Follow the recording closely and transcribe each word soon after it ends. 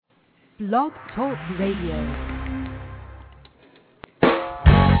Blog Talk Radio.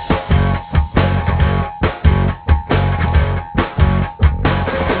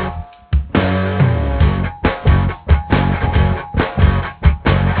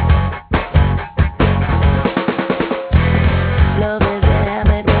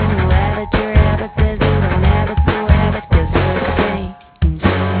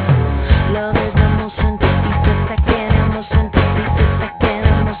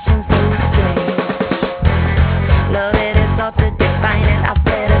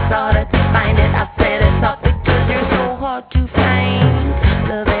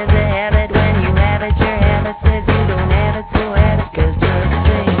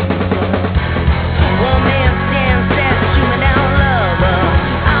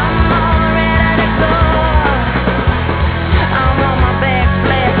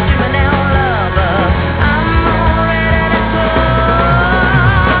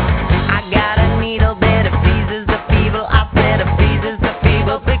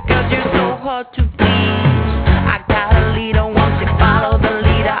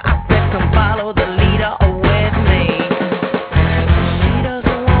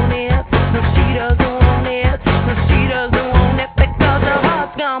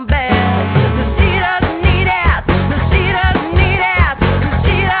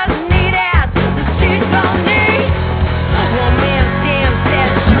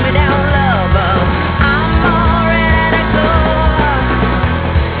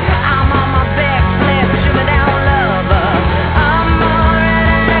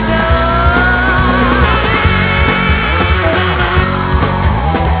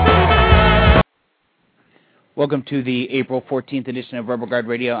 Welcome to the April 14th edition of Rebel Guard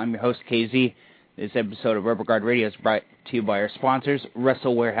Radio. I'm your host, KZ. This episode of Rebel Guard Radio is brought to you by our sponsors,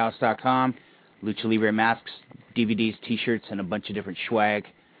 WrestleWarehouse.com, Lucha Libre masks, DVDs, T-shirts, and a bunch of different swag.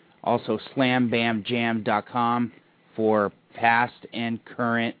 Also, SlamBamJam.com for past and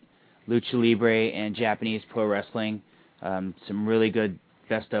current Lucha Libre and Japanese pro wrestling. Some really good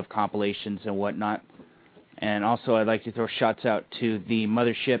best-of compilations and whatnot. And also, I'd like to throw shots out to the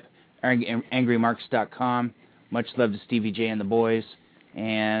mothership, AngryMarks.com. Much love to Stevie J and the boys.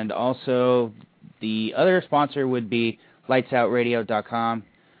 And also, the other sponsor would be LightsOutRadio.com.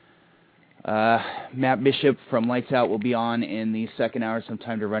 Matt Bishop from Lights Out will be on in the second hour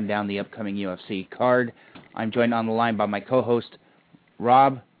sometime to run down the upcoming UFC card. I'm joined on the line by my co-host,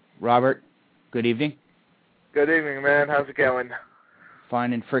 Robert. Good evening. Good evening, man. How's it going?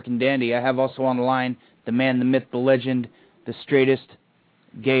 Fine and frickin' dandy. I have also on the line the man, the myth, the legend, the straightest,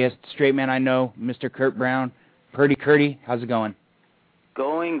 gayest straight man I know, Mr. Kurt Brown. Purdy Curdy, how's it going?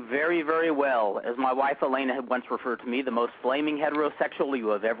 Going very, very well. As my wife Elena had once referred to me, the most flaming heterosexual you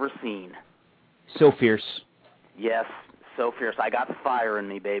have ever seen. So fierce. Yes, so fierce. I got fire in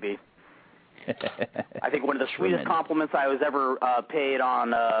me, baby. I think one of the sweetest compliments I was ever paid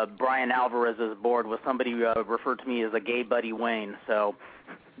on Brian Alvarez's board was somebody referred to me as a gay Buddy Wayne, so...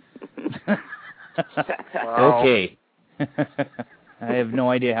 Okay. I have no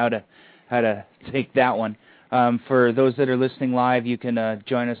idea how to take that one. For those that are listening live, you can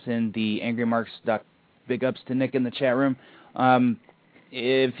join us in the Angry Marks. Big ups to Nick in the chat room.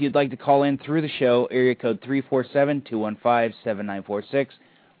 If you'd like to call in through the show, area code 347-215-7946.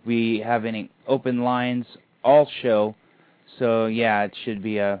 We have any open lines all show, so yeah, it should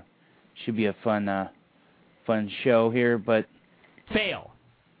be a fun show here. But fail.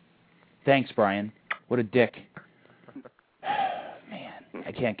 Thanks, Brian. What a dick. Man,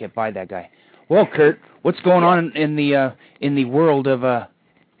 I can't get by that guy. Well, Kurt, what's going on in the world of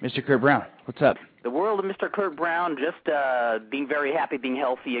Mr. Kurt Brown? What's up? The world of Mr. Kurt Brown, just being very happy, being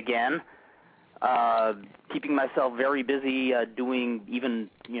healthy again, keeping myself very busy, doing even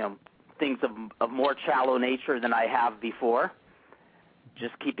things of more shallow nature than I have before.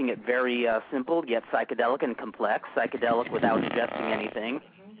 Just keeping it very simple, yet psychedelic and complex. Psychedelic without ingesting anything.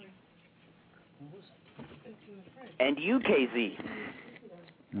 And you, KZ?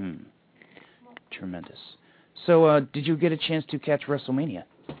 Tremendous. So, did you get a chance to catch WrestleMania?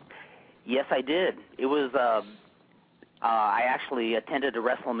 Yes, I did. It was, I actually attended a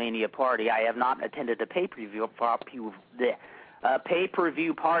WrestleMania party. I have not attended a pay-per-view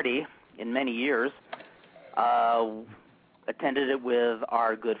party in many years. Attended it with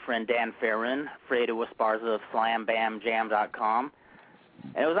our good friend Dan Farron, Fredo Esparza of SlamBamJam.com.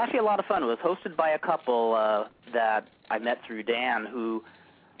 And it was actually a lot of fun. It was hosted by a couple that I met through Dan who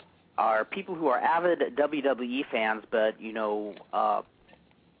are people who are avid WWE fans, but, know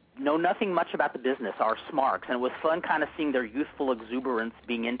nothing much about the business, are smarks. And it was fun kind of seeing their youthful exuberance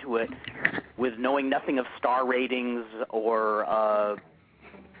being into it with knowing nothing of star ratings or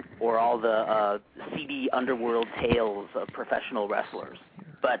or all the seedy underworld tales of professional wrestlers.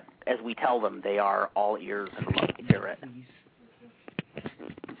 But as we tell them, they are all ears and love to hear it.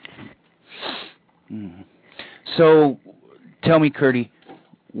 So, tell me, Curdy,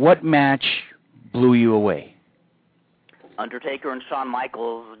 what match blew you away? Undertaker and Shawn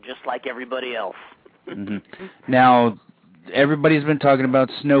Michaels, just like everybody else. Now, everybody's been talking about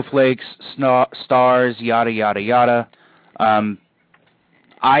snowflakes, stars, yada, yada, yada.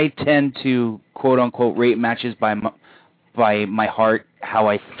 I tend to, quote-unquote, rate matches by my heart, how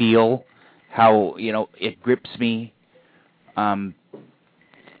I feel, how, it grips me.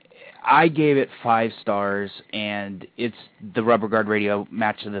 I gave it 5 stars, and it's the Rubber Guard Radio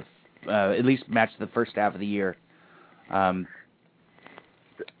match of at least match of the first half of the year.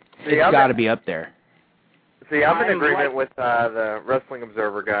 It's got to be up there. See, I'm in agreement with the Wrestling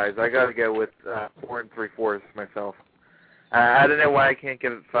Observer guys. I got to go with 4 3/4 myself. I don't know why I can't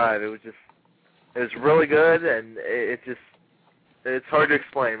give it 5. It was really good, and it's hard to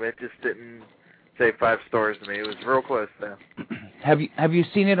explain. It just didn't say 5 stars to me. It was real close though. Have you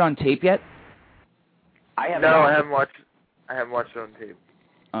seen it on tape yet? I haven't. No, I haven't watched it on tape.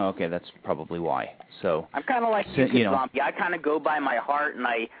 Oh, okay, that's probably why. So I'm kind of like you, Zombie. I kind of go by my heart, and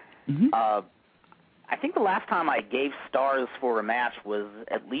I think the last time I gave stars for a match was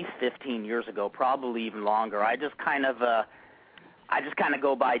at least 15 years ago, probably even longer. I just kind of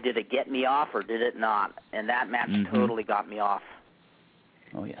go by, did it get me off or did it not? And that match totally got me off.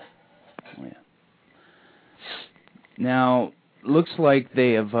 Oh yeah. Now, looks like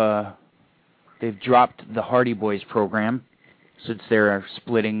they've dropped the Hardy Boys program since they're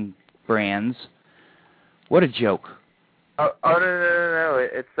splitting brands. What a joke. Oh no!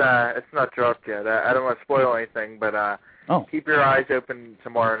 It's not dropped yet. I don't want to spoil anything, but keep your eyes open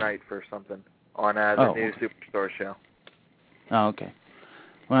tomorrow night for something on the new Superstore show. Oh, okay.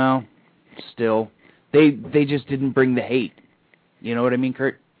 Well, still, they just didn't bring the hate. You know what I mean,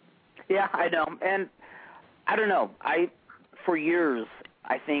 Kurt? Yeah, I know. And I don't know. For years,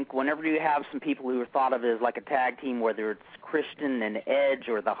 I think whenever you have some people who are thought of as like a tag team, whether it's Christian and Edge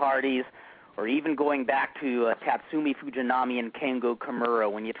or the Hardys, or even going back to Tatsumi Fujinami and Kengo Kimura,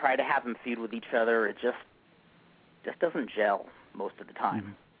 when you try to have them feud with each other, it just doesn't gel most of the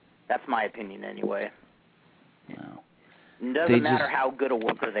time. That's my opinion anyway. Wow. It doesn't matter how good a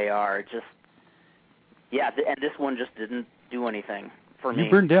worker they are. It just, and this one just didn't do anything for me.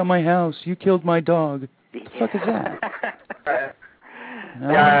 You burned down my house. You killed my dog. What the fuck is that?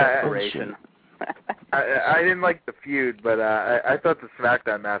 I didn't like the feud, but I thought the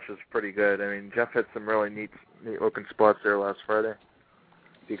SmackDown match was pretty good. I mean, Jeff had some really neat looking spots there last Friday.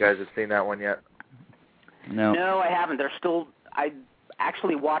 If you guys have seen that one yet? No, I haven't. I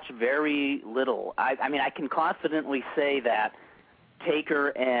actually watch very little. I mean, I can confidently say that Taker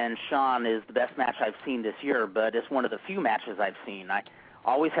and Shawn is the best match I've seen this year, but it's one of the few matches I've seen. I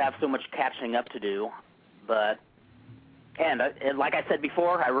always have so much catching up to do, and like I said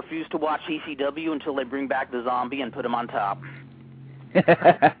before, I refuse to watch ECW until they bring back the Zombie and put him on top.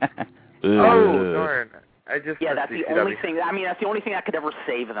 Oh, darn. That's the only thing. I mean, that's the only thing that could ever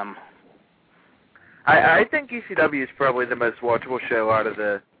save them. I think ECW is probably the most watchable show out of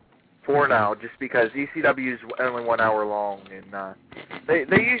the 4 now, just because ECW is only 1 hour long, and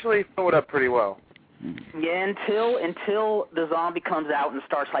they usually fill it up pretty well. Yeah, until the Zombie comes out and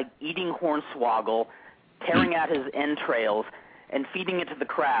starts like eating Hornswoggle, tearing out his entrails, and feeding it to the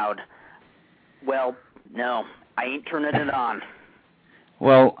crowd. Well, no, I ain't turning it on.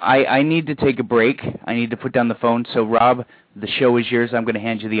 Well, I need to take a break. I need to put down the phone. So, Rob, the show is yours. I'm going to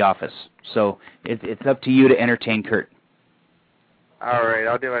hand you the office. So it's up to you to entertain Kurt. All right,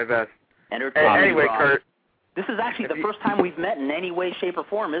 I'll do my best. Anyway, Rob. Kurt. This is actually the first time we've met in any way, shape, or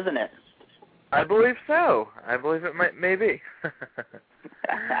form, isn't it? I believe so. I believe it may be.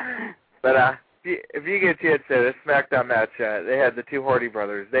 But if you get a chance to this SmackDown match, they had the 2 Hardy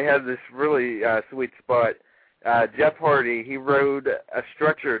brothers. They had this really sweet spot. Jeff Hardy, he rode a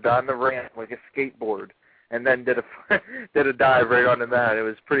stretcher down the ramp like a skateboard, and then did a dive right onto that. It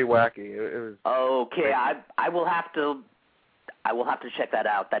was pretty wacky. It was okay. I will have to check that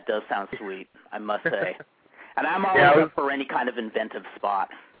out. That does sound sweet, I must say. And I'm always up for any kind of inventive spot.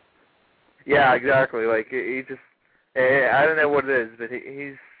 Yeah, exactly. Like he just, I don't know what it is, but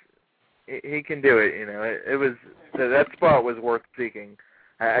he can do it. You know, it was that spot was worth seeking.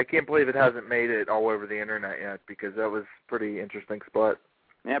 I can't believe it hasn't made it all over the internet yet, because that was a pretty interesting spot.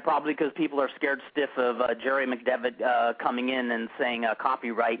 Yeah, probably because people are scared stiff of Jerry McDevitt coming in and saying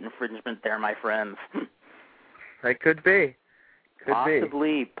copyright infringement there, my friends. That could be.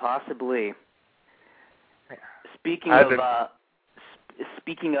 Possibly. Speaking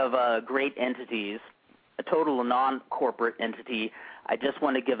speaking of great entities, a total non-corporate entity, I just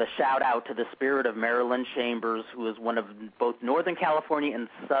want to give a shout-out to the spirit of Marilyn Chambers, who is one of both Northern California and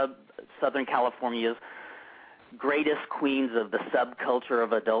Southern California's greatest queens of the subculture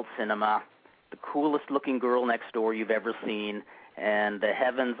of adult cinema, the coolest-looking girl next door you've ever seen, and the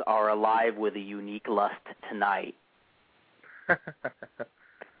heavens are alive with a unique lust tonight.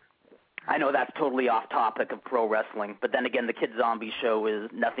 I know that's totally off topic of pro wrestling, but then again, the Kid Zombie show is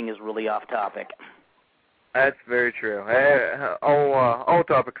nothing is really off topic. That's very true. All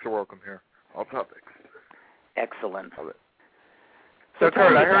topics are welcome here. All topics. Excellent. Love it. So tell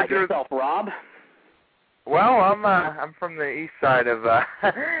Kurt, me I heard about yourself, Rob. Well, I'm from the east side of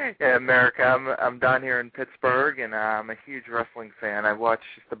America. I'm down here in Pittsburgh, and I'm a huge wrestling fan. I watch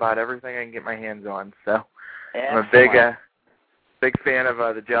just about everything I can get my hands on. So Excellent. I'm a big fan of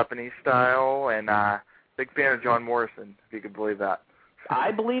the Japanese style, and big fan of John Morrison, if you could believe that.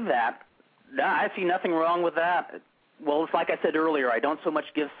 I believe that. No, I see nothing wrong with that. Well, it's like I said earlier, I don't so much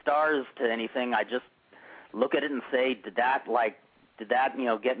give stars to anything. I just look at it and say, did that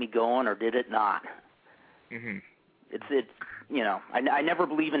get me going, or did it not? Mm-hmm. It's I never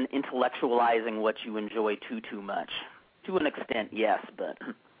believe in intellectualizing what you enjoy too much. To an extent, yes, but.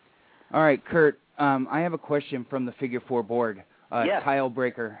 All right, Kurt, I have a question from the Figure 4 board. Yes. Tile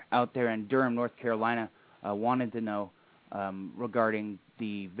Breaker out there in Durham, North Carolina, wanted to know regarding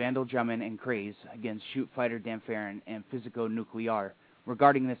the Vandal Drummond and Craze against Shoot Fighter Dan Farron and Physico Nuclear.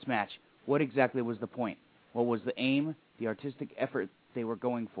 Regarding this match, what exactly was the point? What was the aim, the artistic effort they were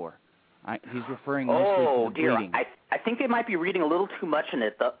going for? He's referring mostly to the bleeding. I think they might be reading a little too much in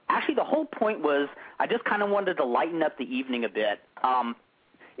it. Actually, the whole point was I just kind of wanted to lighten up the evening a bit.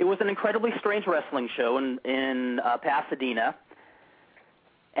 It was an incredibly strange wrestling show in Pasadena,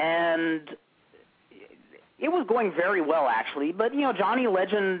 and it was going very well, actually. But, Johnny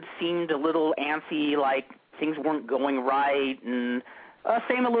Legend seemed a little antsy, like things weren't going right, and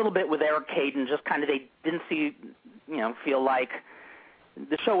same a little bit with Eric Caden, just kind of they didn't feel like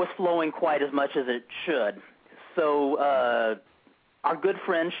the show was flowing quite as much as it should. So our good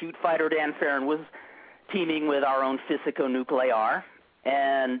friend, Shoot Fighter Dan Farron, was teaming with our own Physico Nuclear,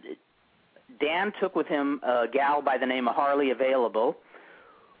 and Dan took with him a gal by the name of Harley Available,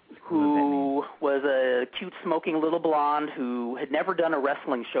 who was a cute, smoking little blonde who had never done a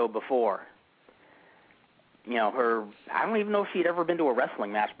wrestling show before. I don't even know if she'd ever been to a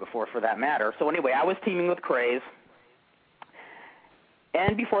wrestling match before, for that matter. So anyway, I was teaming with Craze.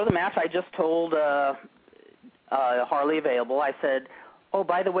 And before the match, I just told Harley Available, I said, oh,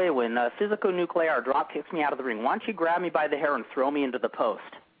 by the way, when Physico Nuclear drop kicks me out of the ring, why don't you grab me by the hair and throw me into the post?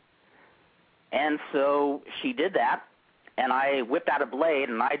 And so she did that, and I whipped out a blade,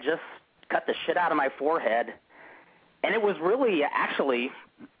 and I just cut the shit out of my forehead. And it was really, actually,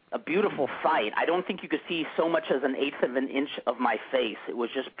 a beautiful sight. I don't think you could see so much as an eighth of an inch of my face. It was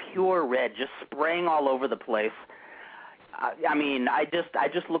just pure red, just spraying all over the place. I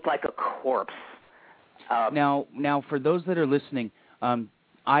just looked like a corpse. Now, for those that are listening,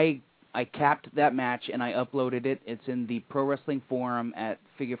 I capped that match and I uploaded it. It's in the Pro Wrestling Forum at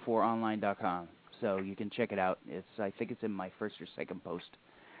figure4online.com, so you can check it out. I think it's in my first or second post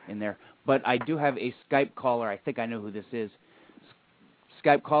in there. But I do have a Skype caller. I think I know who this is.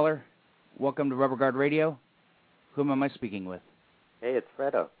 Skype caller, welcome to Rubber Guard Radio. Whom am I speaking with? Hey, it's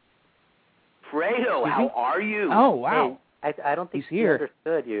Fredo. Fredo, how are you? Oh, wow. Hey, I don't think he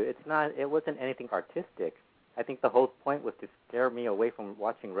understood you. It wasn't anything artistic. I think the whole point was to scare me away from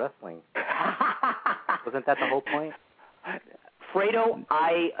watching wrestling. Wasn't that the whole point? Fredo,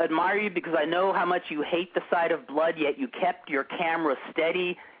 I admire you because I know how much you hate the sight of blood, yet you kept your camera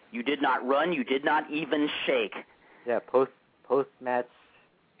steady. You did not run. You did not even shake. Yeah, post-match,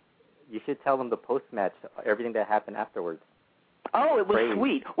 you should tell them the post-match, everything that happened afterwards. Oh, it was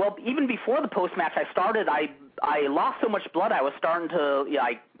sweet. Well, even before the post-match, I lost so much blood, I was starting to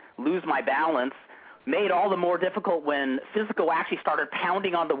lose my balance. Made all the more difficult when Physico actually started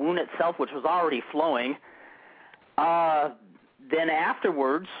pounding on the wound itself, which was already flowing. Then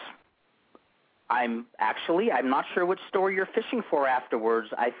afterwards, I'm not sure which story you're fishing for afterwards.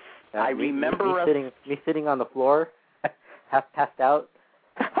 I remember me sitting on the floor, half passed out.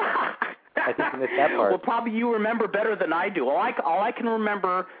 I think you missed that part. Well, probably you remember better than I do. All I can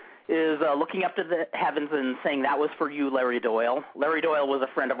remember is looking up to the heavens and saying that was for you, Larry Doyle. Larry Doyle was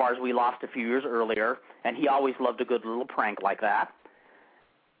a friend of ours we lost a few years earlier, and he always loved a good little prank like that.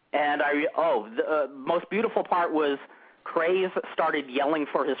 And the most beautiful part was Craze started yelling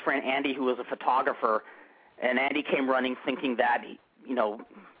for his friend Andy, who was a photographer, and Andy came running thinking that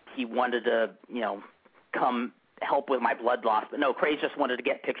he wanted to come help with my blood loss. But no, Craze just wanted to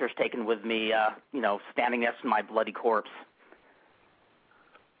get pictures taken with me, standing next to my bloody corpse.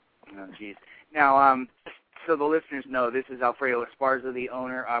 Oh, jeez. Now, so the listeners know, this is Alfredo Esparza, the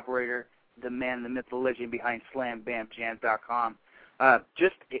owner, operator, the man, the myth, the legend behind SlamBamJams.com.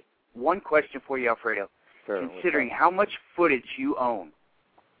 Just one question for you, Alfredo. Sure. Considering how much footage you own,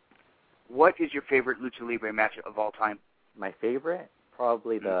 what is your favorite Lucha Libre match of all time? My favorite?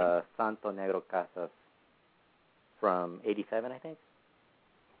 Probably the Santo Negro Casas from '87, I think.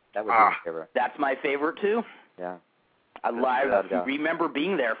 That was my favorite. That's my favorite, too. Yeah. I remember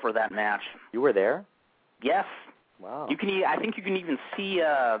being there for that match. You were there? Yes. Wow. I think you can even see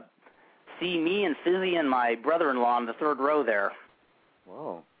me and Fizzy and my brother-in-law in the third row there.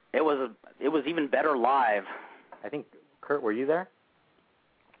 Whoa. It was even better live. I think, Kurt, were you there?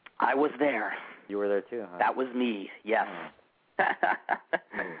 I was there. You were there too, huh? That was me. Yes.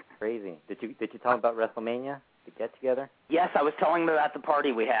 Crazy. Did you tell him about WrestleMania, the get together? Yes, I was telling him about the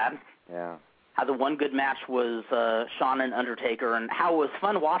party we had. Yeah. How the one good match was Shawn and Undertaker, and how it was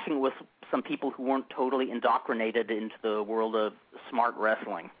fun watching with some people who weren't totally indoctrinated into the world of smart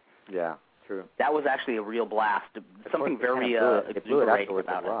wrestling. Yeah, true. That was actually a real blast. Something very exhilarating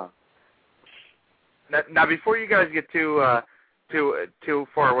about it. Now, before you guys get too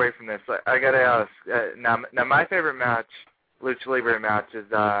far away from this, I gotta ask. Now, my favorite match, Lucha Libre match, is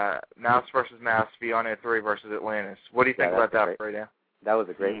Mouse versus Mouse, Beyond 3 versus Atlantis. What do you think about that, Fredo? That was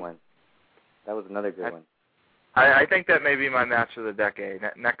a great one. That was another good one. I think that may be my match of the decade.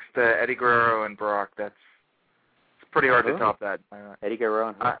 Next to Eddie Guerrero and Brock, it's pretty hard to top that. Eddie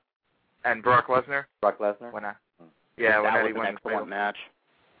Guerrero and Brock Lesnar. Brock Lesnar. When that Eddie was won an excellent match.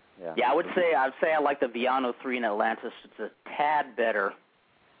 Yeah, I would say I like the Villano 3 in Atlantis. It's a tad better.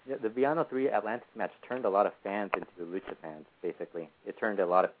 Yeah, the Villano 3 Atlantis match turned a lot of fans into Lucha fans. Basically, it turned a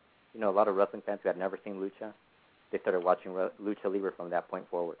lot of wrestling fans who had never seen Lucha. They started watching Lucha Libre from that point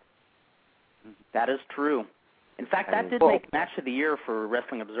forward. That is true. In fact, that did make Match of the Year for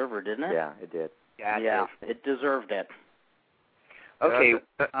Wrestling Observer, didn't it? Yeah, it did. Yeah, it deserved it. Okay,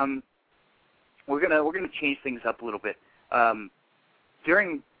 we're gonna change things up a little bit.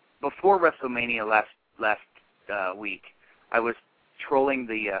 Before WrestleMania last week, I was trolling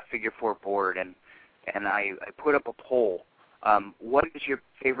the Figure 4 board, and I put up a poll. What is your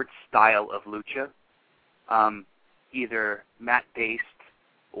favorite style of lucha? Either mat-based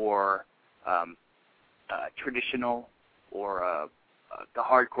or traditional, or the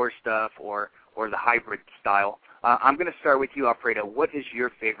hardcore stuff, or the hybrid style. I'm going to start with you, Alfredo. What is your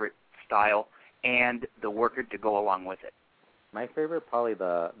favorite style and the worker to go along with it? My favorite, probably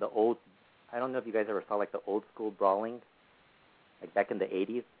the old. I don't know if you guys ever saw like the old school brawling, like back in the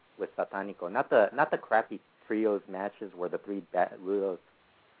 '80s with Satanico. Not the crappy trios matches where the three Ludos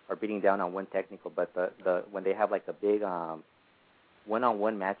are beating down on one technical, but the when they have like a big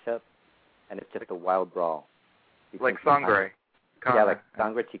one-on-one matchup, and it's just a wild brawl. Like Sangre. Yeah, like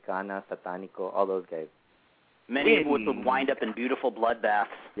Sangre, Chicana, Satanico, all those guys. Many of which would wind up in beautiful bloodbaths.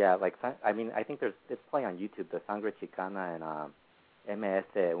 Yeah, like I think it's probably on YouTube, the Sangre, Chicana, and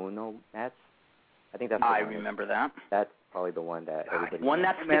MS1 match. I think that's. I remember that. That's probably the one that everybody. One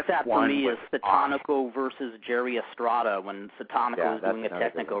that sticks out for me is Satanico versus Jerry Estrada when Satanico was doing a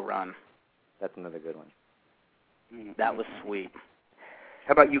technical run. That's another good one. That was sweet.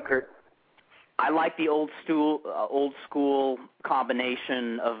 How about you, Kurt? I like the old school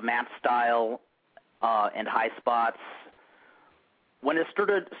combination of mat style and high spots. When it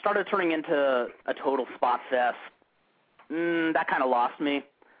started turning into a total spot fest, that kind of lost me.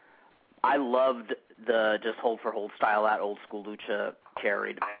 I loved the just hold for hold style that old school lucha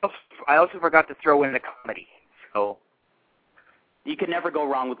carried. I also forgot to throw in the comedy. So you can never go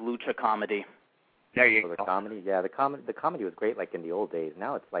wrong with lucha comedy. There you go. The comedy, yeah, the comedy was great, like in the old days.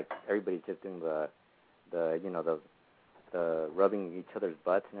 Now it's like everybody's just doing the rubbing each other's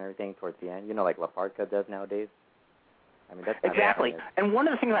butts and everything towards the end. Like La Parca does nowadays. I mean, that's exactly. And one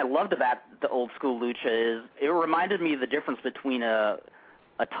of the things I loved about the old school lucha is it reminded me of the difference between a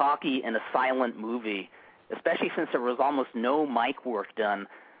talkie and a silent movie, especially since there was almost no mic work done.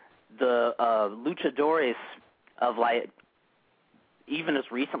 The luchadores of like even as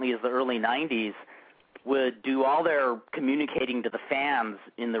recently as the early 90s would do all their communicating to the fans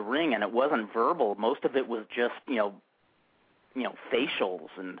in the ring, and it wasn't verbal. Most of it was just, facials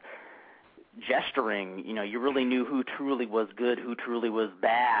and gesturing. You really knew who truly was good, who truly was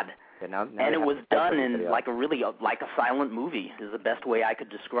bad. Yeah, now and it was done in like a silent movie is the best way I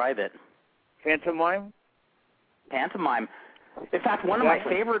could describe it. Pantomime? Pantomime. In fact, one of my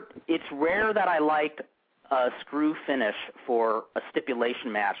favorite, it's rare that I like a screw finish for a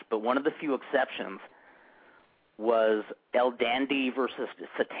stipulation match, but one of the few exceptions was El Dandy versus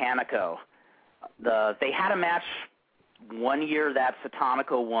Satanico. They had a match one year that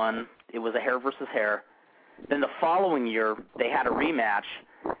Satanico won. It was a hair versus hair. Then the following year, they had a rematch,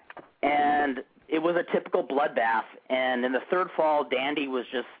 and it was a typical bloodbath. And in the third fall, Dandy was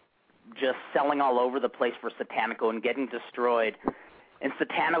just selling all over the place for Satanico and getting destroyed. And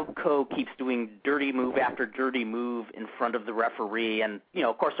Satanico keeps doing dirty move after dirty move in front of the referee. And,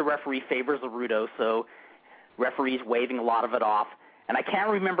 of course, the referee favors LaRudo, so referee's waving a lot of it off. And I can't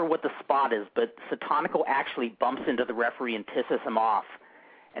remember what the spot is, but Satanico actually bumps into the referee and pisses him off.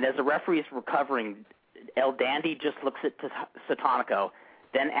 And as the referee is recovering, El Dandy just looks at Satanico.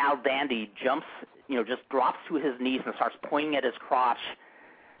 Then El Dandy jumps, just drops to his knees and starts pointing at his crotch,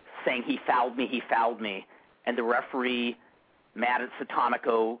 saying, he fouled me. And the referee, mad at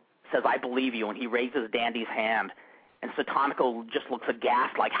Satanico, says, I believe you, and he raises Dandy's hand. And Satanico just looks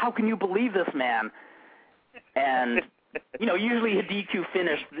aghast, like, how can you believe this man? And, usually a DQ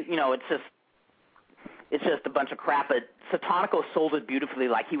finish, it's just a bunch of crap, but Satanico sold it beautifully.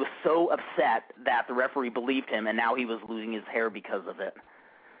 Like, he was so upset that the referee believed him, and now he was losing his hair because of it.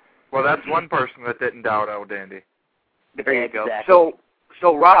 Well, that's one person that didn't doubt El Dandy. There you Exactly. go.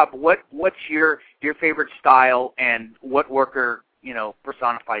 So Rob, what's your favorite style, and what worker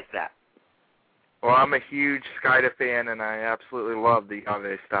personifies that? Well, I'm a huge Skida fan, and I absolutely love the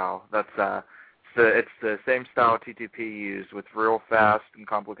Yave style. It's the same style TTP used with real fast and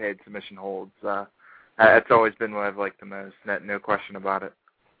complicated submission holds. It's always been what I've liked the most. No question about it.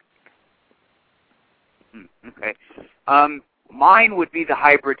 Okay. Mine would be the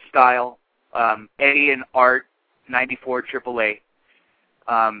hybrid style, Eddie and Art 94 AAA.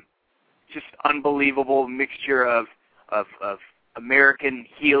 Just unbelievable mixture of American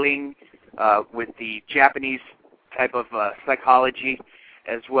healing with the Japanese type of psychology,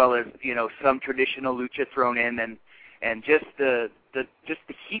 as well as some traditional lucha thrown in, and just the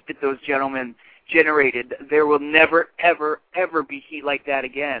heat that those gentlemen generated. There will never ever be heat like that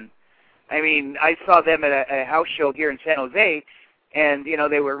again. I mean, I saw them at a house show here in San Jose, and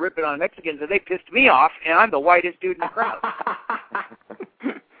they were ripping on Mexicans, and they pissed me off, and I'm the whitest dude in the crowd.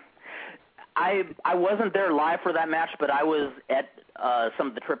 I wasn't there live for that match, but I was at some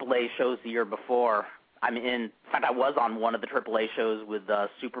of the AAA shows the year before. In fact, I was on one of the AAA shows with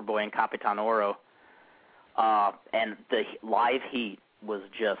Superboy and Capitan Oro, and the live heat was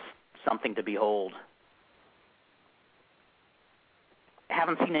just something to behold. I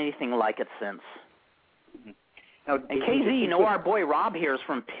haven't seen anything like it since. Now, And KZ, our boy Rob here is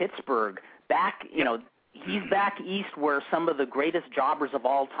from Pittsburgh. He's back east where some of the greatest jobbers of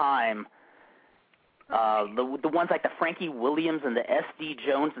all time, the ones like the Frankie Williams and the S.D.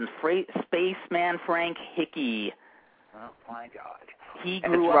 Jones and Spaceman Frank Hickey. Oh, my God. He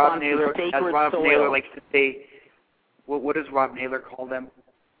grew up on Naylor, sacred as Rob soil. Naylor likes to say, what does Rob Naylor call them?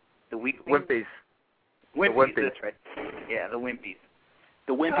 The weaklings? Wimpies. Wimpies, The Wimpies. that's right. Yeah, the Wimpies.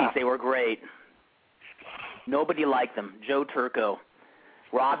 The Wimpies, they were great. Nobody liked them. Joe Turco.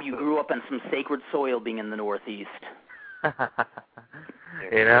 Rob, you grew up on some sacred soil being in the Northeast.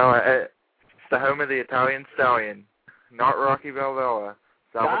 It's the home of the Italian Stallion, not Rocky Balboa.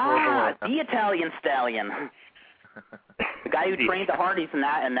 Salvatore The Italian Stallion. The guy who trained the Hardys, and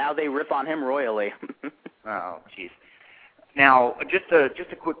now they rip on him royally. Oh, jeez. Now, just a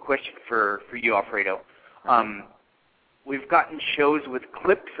quick question for you, Alfredo. We've gotten shows with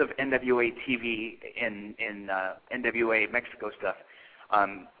clips of NWA TV in NWA Mexico stuff.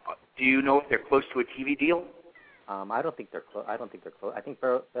 Do you know if they're close to a TV deal? I don't think they're close. I think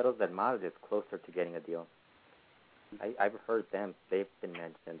Perros del Mal is closer to getting a deal. I've heard them. They've been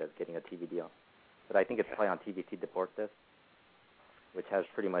mentioned as getting a TV deal. But I think it's probably on TVC Deportes, which has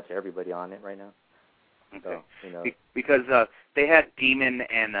pretty much everybody on it right now. Okay. So, Because they had Demon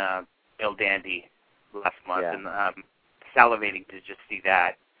and El Dandy last month, Yeah. and salivating to just see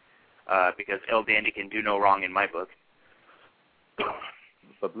that, because El Dandy can do no wrong in my book.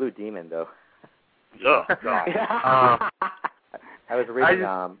 But Blue Demon, though. Oh, God. I was reading.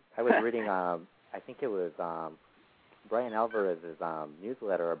 I think it was Brian Alvarez's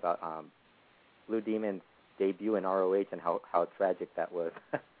newsletter about Blue Demon's debut in ROH and how tragic that was.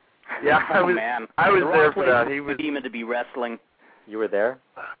 Yeah, I was there for that. He was was Demon to be wrestling. You were there?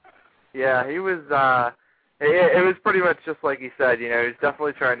 Yeah, he was. It was pretty much just like he said. He was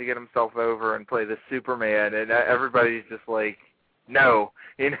definitely trying to get himself over and play the Superman, and everybody's just like, no,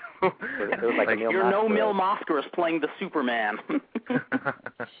 It was like Emil You're no Mascaras. Mil Mascaras playing the Superman.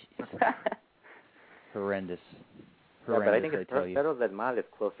 Horrendous. Yeah, but I think I tell you. Perros del Mal is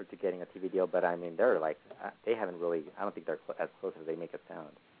closer to getting a TV deal, but I mean, they're like, they haven't really, I don't think they're as close as they make it sound.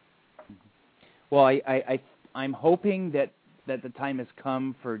 Well, I I'm hoping that the time has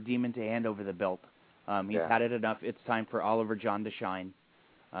come for Demon to hand over the belt. He's had it enough. It's time for Oliver John to shine.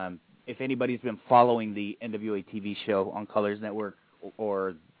 If anybody's been following the NWA TV show on Colors Network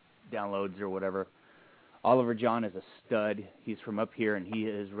or downloads or whatever, Oliver John is a stud. He's from up here, and he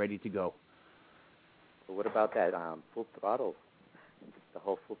is ready to go. But what about that Full Throttle? The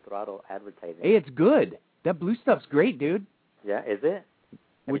whole Full Throttle advertising. Hey, it's good. That blue stuff's great, dude. Yeah, is it?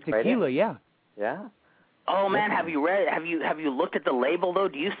 With tequila, yeah. Yeah. Oh man, have you looked at the label though?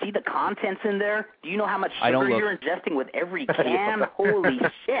 Do you see the contents in there? Do you know how much sugar you're ingesting with every can? Holy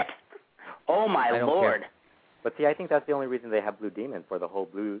shit! Oh my Lord! Care. But see, I think that's the only reason they have Blue Demon, for the whole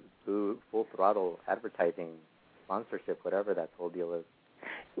blue Full Throttle advertising sponsorship, whatever that whole deal is.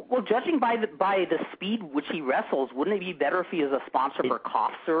 Well, judging by the speed which he wrestles, wouldn't it be better if he is a sponsor for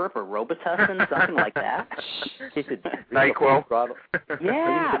cough syrup or Robitussin, something like that? He should NyQuil.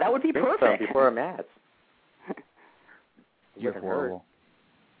 Yeah, that would be perfect. Before a match. You're horrible.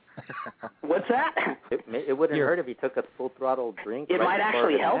 What's that? It wouldn't hurt if he took a Full Throttle drink. It might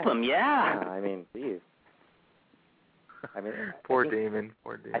actually help him, yeah. I mean, geez. Poor Demon.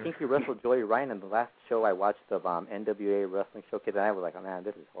 I think he wrestled Joey Ryan in the last show I watched of NWA Wrestling Showcase, and I was like, oh man,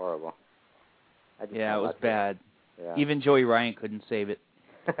 this is horrible. It was bad. Yeah. Even Joey Ryan couldn't save it.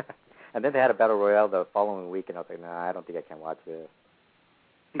 And then they had a Battle Royale the following week, and I was like, nah, I don't think I can watch this.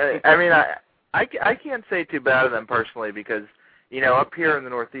 I can't say too bad of them personally because, up here in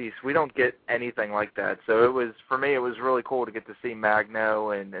the Northeast, we don't get anything like that. So for me, it was really cool to get to see Magno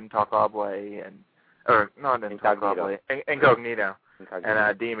and Incognito. And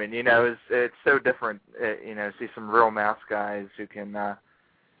Demon. It's so different, see some real masked guys who can,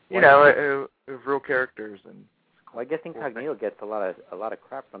 who have real characters. And well, I guess Incognito gets a lot of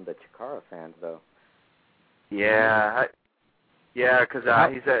crap from the Chikara fans, though. Yeah, because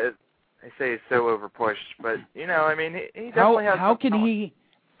they say he's so overpushed, but he definitely has. How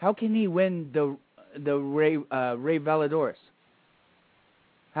can he win the Ray Valladores?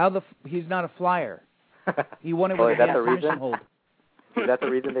 He's not a flyer. He won it with a submission hold. Is that the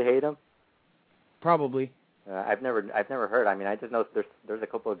reason they hate him? Probably. I've never heard. I just know there's a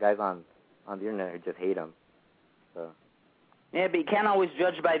couple of guys on the internet who just hate him. So. Yeah, but you can't always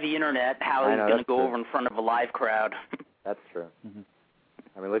judge by the internet how he's going to go over in front of a live crowd. That's true. Mm-hmm.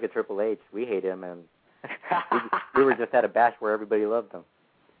 Look at Triple H. We hate him, and we were just at a bash where everybody loved him.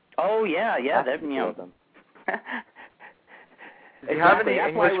 Oh yeah. Do you have any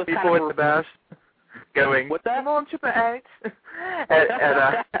English people at the bash going, what's that? Come on, Triple H? at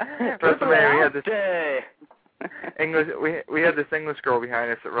WrestleMania, we had this we had this English girl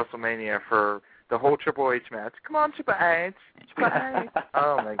behind us at WrestleMania for the whole Triple H match. Come on, Triple H.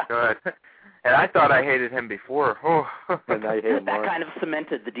 Oh my God. And I thought I hated him before. Oh. And now you hate him more. That kind of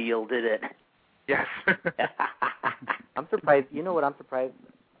cemented the deal, did it? Yes. I'm surprised. You know what I'm surprised?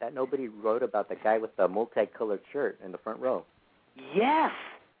 That nobody wrote about the guy with the multicolored shirt in the front row. Yes.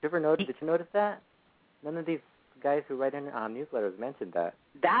 Did you notice that? None of these guys who write in newsletters mentioned that.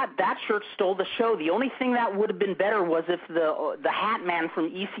 That shirt stole the show. The only thing that would have been better was if the Hat Man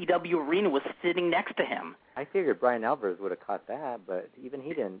from ECW Arena was sitting next to him. I figured Brian Alvarez would have caught that, but even he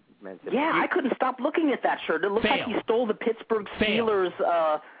didn't mention it. Yeah, I couldn't stop looking at that shirt. It looked like he stole the Pittsburgh Steelers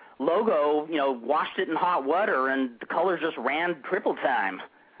logo, washed it in hot water, and the colors just ran triple time.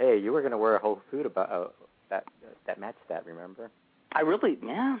 Hey, you were going to wear a whole suit about that match stat, remember?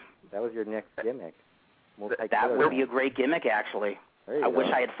 Yeah. That was your next gimmick. That would be a great gimmick, actually. I wish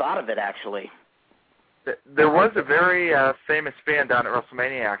I had thought of it, actually. There was a very famous fan down at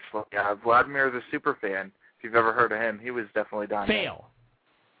WrestleMania, actually. Vladimir the Superfan. If you've ever heard of him, he was definitely down there. Fail.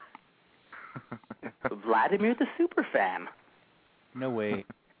 Vladimir the Superfan. No way.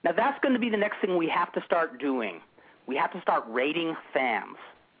 Now, that's going to be the next thing we have to start doing. We have to start rating fans.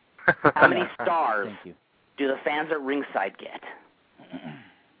 How many stars do the fans at ringside get?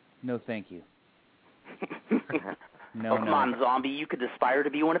 No, thank you. Come on, Zombie. You could aspire to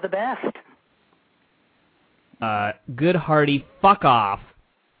be one of the best. Good hearty fuck off.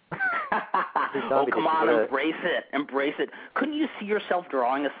 Oh, come on, embrace it. Embrace it. Couldn't you see yourself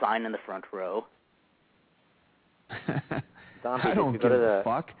drawing a sign in the front row? Zombie, I don't give a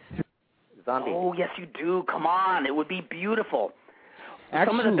fuck. Zombie. Oh, yes, you do. Come on. It would be beautiful.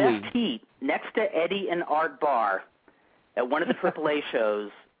 Actually, some of the best heat next to Eddie and Art Barr at one of the AAA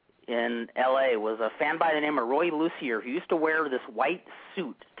shows in L.A. was a fan by the name of Roy Lucier who used to wear this white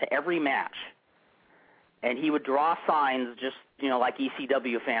suit to every match. And he would draw signs just, like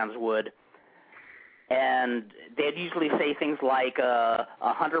ECW fans would. And they'd usually say things like 100%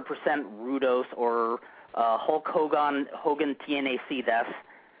 Rudos or Hulk Hogan TNAC.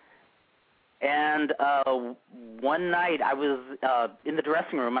 And one night I was in the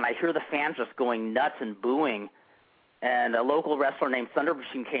dressing room, and I hear the fans just going nuts and booing. And a local wrestler named Thunder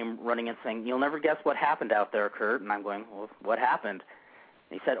Machine came running in saying, "You'll never guess what happened out there, Kurt." And I'm going, "Well, what happened?"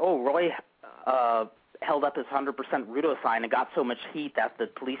 And he said, "Oh, Roy held up his 100% Rudo sign and got so much heat that the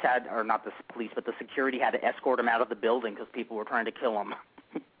police had, or not the police, but the security had to escort him out of the building because people were trying to kill him."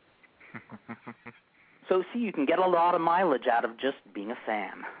 So, see, you can get a lot of mileage out of just being a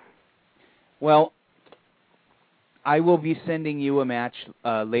fan. Well, I will be sending you a match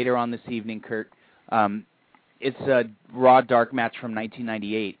later on this evening, Kurt. It's a Raw Dark match from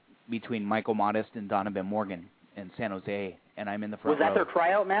 1998 between Michael Modest and Donovan Morgan in San Jose, and I'm in the front row. Was that their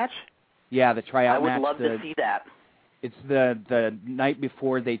tryout match? Yeah, the tryout match. I would love to see that. It's the night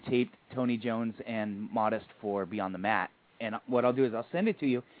before they taped Tony Jones and Modest for Beyond the Mat. And what I'll do is I'll send it to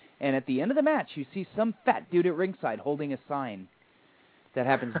you, and at the end of the match, you see some fat dude at ringside holding a sign. That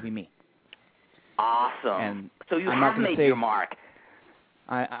happens to be me. Awesome. And so you have made your mark.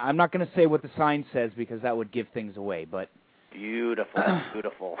 I'm not going to say what the sign says because that would give things away, but... Beautiful,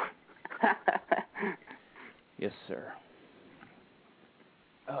 beautiful. Yes, sir.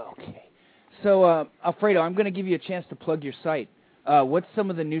 Okay. So, Alfredo, I'm going to give you a chance to plug your site. What's some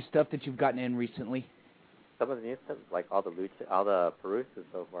of the new stuff that you've gotten in recently? Some of the new stuff, like all the Perusas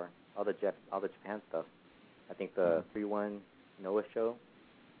so far, all the Japan stuff. I think the 3-1 Noah show.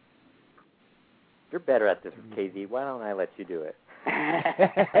 You're better at this, KZ. Why don't I let you do it?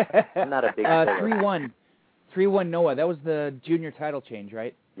 I'm not a big fan. 3-1 Noah. That was the junior title change,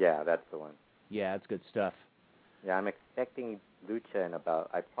 right? Yeah, that's the one. Yeah, that's good stuff. Yeah, I'm expecting Lucha in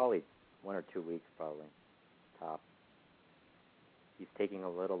about, probably 1 or 2 weeks, probably, top. He's taking a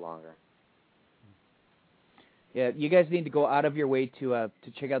little longer. Yeah, you guys need to go out of your way to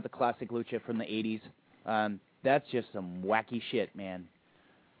check out the classic Lucha from the 80s. That's just some wacky shit, man.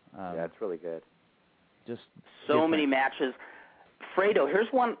 Yeah, it's really good. Just so different. Many matches. Fredo, here's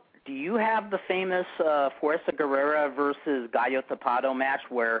one. Do you have the famous Fuerza Guerrera versus Gallo Tapado match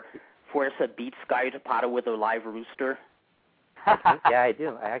where Fuerza beats Gallo Tapado with a live rooster? Yeah, I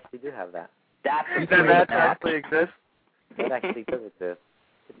do. I actually do have that. That match actually exists? It actually does exist.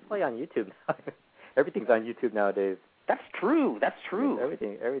 It's probably on YouTube now. Everything's on YouTube nowadays. That's true. That's true.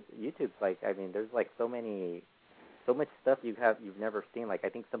 Everything. YouTube's like, I mean, there's like so much stuff you've never seen. Like I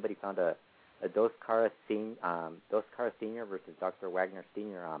think somebody found a Dos Caras Senior versus Dr. Wagner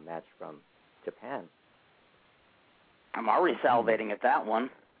Senior match from Japan. I'm already salivating at that one.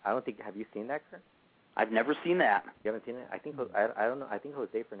 I don't think. Have you seen that, Kurt? I've never seen that. You haven't seen it? I think I don't know. I think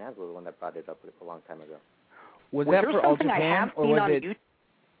Jose Fernandez was the one that brought it up a long time ago. Was that for All Japan or was it?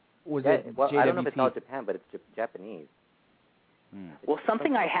 Was it JWT? I don't know if it's All Japan, but it's Japanese. Well,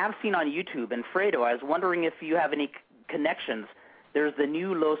 something I have seen on YouTube, and Fredo, I was wondering if you have any connections. There's the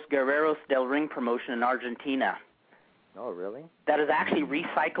new Los Guerreros del Ring promotion in Argentina. Oh, really? That is actually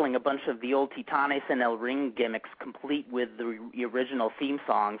recycling a bunch of the old Titanes and El Ring gimmicks, complete with the original theme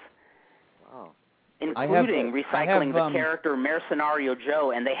songs. Wow. Including recycling the character Mercenario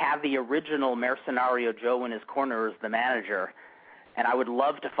Joe, and they have the original Mercenario Joe in his corner as the manager. And I would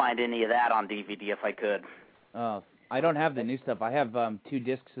love to find any of that on DVD if I could. Oh, I don't have the new stuff. I have 2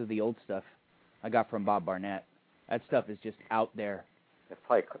 discs of the old stuff I got from Bob Barnett. That stuff is just out there. It's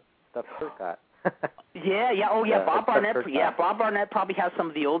probably stuff Kurt got. Bob Barnett. Yeah, Bob Barnett probably has some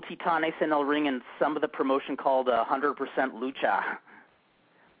of the old Titanes in El Ring and some of the promotion called 100% Lucha.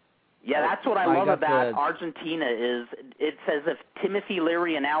 Yeah, that's what I love about Argentina is it's as if Timothy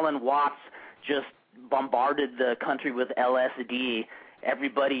Leary and Alan Watts just bombarded the country with LSD.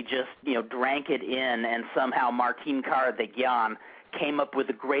 Everybody just, drank it in, and somehow Martin Cardeguian came up with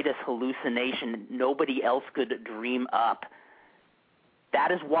the greatest hallucination nobody else could dream up.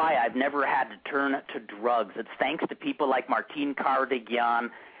 That is why I've never had to turn to drugs. It's thanks to people like Martin Cardeguian,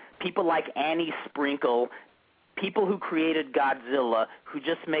 people like Annie Sprinkle, people who created Godzilla, who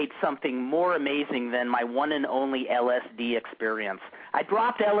just made something more amazing than my one and only LSD experience. I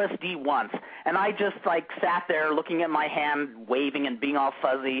dropped LSD once, and I just sat there looking at my hand, waving and being all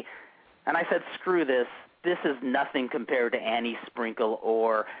fuzzy, and I said, screw this. This is nothing compared to Annie Sprinkle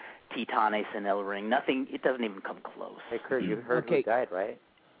or Titanes and El Ring. Nothing. It doesn't even come close. Hey, Kurt, you heard who died, right?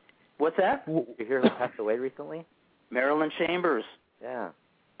 What's that? You hear who passed away recently? Marilyn Chambers. Yeah.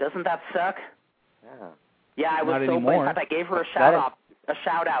 Doesn't that suck? Yeah. Yeah, I was so glad. I gave her a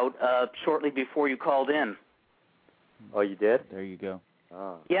shout out shortly before you called in. Oh, you did? There you go.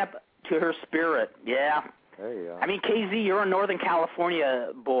 Oh. Yep, to her spirit. Yeah. There you go. I mean, KZ, you're a Northern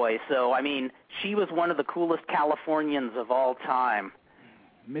California boy, so I mean, she was one of the coolest Californians of all time.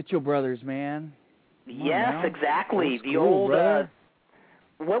 Mitchell Brothers, man. Yes, exactly. The old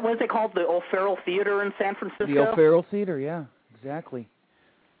what was it called? The O'Farrell Theater in San Francisco? The O'Farrell Theater, yeah, exactly.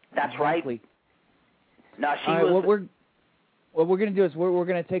 That's exactly. right. No, she was... was... What we're going to do is we're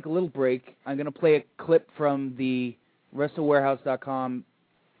going to take a little break. I'm going to play a clip from the WrestleWarehouse.com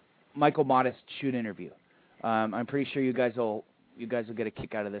Michael Modest shoot interview. I'm pretty sure you guys will get a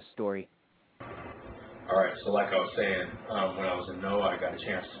kick out of this story. All right, so like I was saying, when I was in NOAH, I got a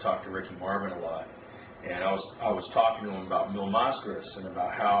chance to talk to Ricky Marvin a lot, and I was talking to him about Mil Mascaras and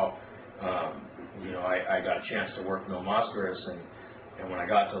about how I got a chance to work Mil Mascaras, and when I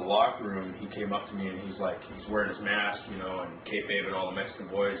got to the locker room, he came up to me and he's wearing his mask, and kayfabe and all the Mexican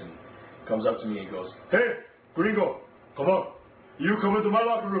boys, and comes up to me and goes, "Hey, Gringo, come on, you come into my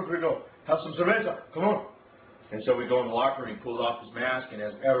locker room, Gringo, have some cerveza, come on." And so we go in the locker room, he pulls off his mask, and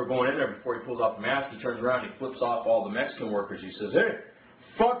as we're going in there, before he pulls off the mask, he turns around and he flips off all the Mexican workers. He says, "Hey,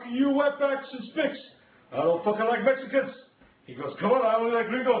 fuck you wetbacks and spicks. I don't fucking like Mexicans." He goes, "Come on, I only like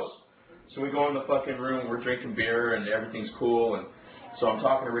gringos." So we go in the fucking room, we're drinking beer, and everything's cool, and so I'm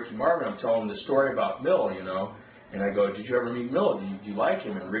talking to Ricky Marvin, I'm telling him the story about Mil, and I go, "Did you ever meet Mil? Do you like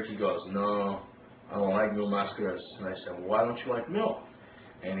him?" And Ricky goes, "No, I don't like Mil Mascaras." And I said, "Well, why don't you like Mil?"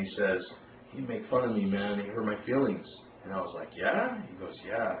 And he says, "He'd make fun of me, man. He hurt my feelings." And I was like, "Yeah?" He goes,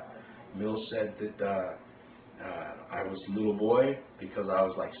 "Yeah. Mil said that I was a little boy because I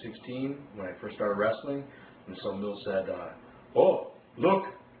was like 16 when I first started wrestling. And so Mil said, oh, look,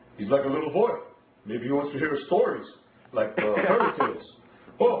 he's like a little boy. Maybe he wants to hear stories, like fairy tales.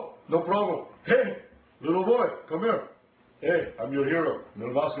 Oh, no problem. Hey, little boy, come here. Hey, I'm your hero, Mil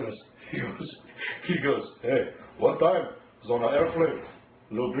Mascaras." He goes, "Hey, one time I was on an airplane,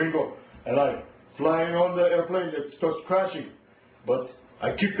 little gringo, and I flying on the airplane, it starts crashing. But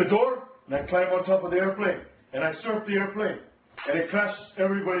I kick the door, and I climb on top of the airplane, and I surf the airplane, and it crashes,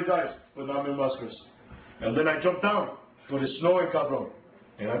 everybody dies, but not Mil Mascaras. And then I jump down, but it's snowing, cabron,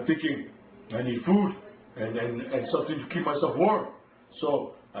 and I'm thinking, I need food, and something to keep myself warm.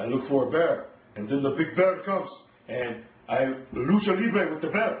 So I look for a bear, and then the big bear comes, and I lucha libre with the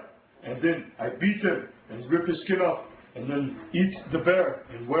bear, and then I beat him, and rip his skin off, and then eat the bear,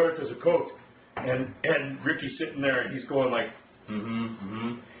 and wear it as a coat." And Ricky's sitting there, and he's going like,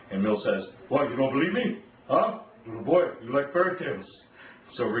 And Mil says, "What, you don't believe me? Huh? Little boy, you like fairy tales."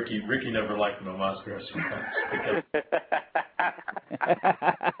 So Ricky never liked Mil Mascaras.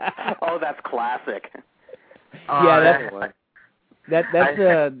 Oh, that's classic. Yeah, that's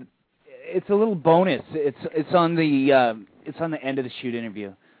it's a little bonus. It's on the end of the shoot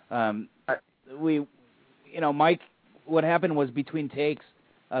interview. Mike, what happened was between tapes,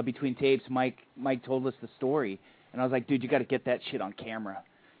 Mike told us the story, and I was like, "Dude, you got to get that shit on camera.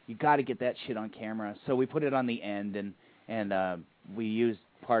 You got to get that shit on camera." So we put it on the end, and we used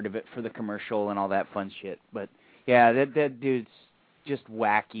part of it for the commercial and all that fun shit. But yeah, that dude's just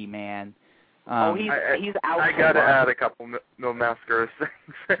wacky, man. He's out. I gotta add a couple Mil Mascaras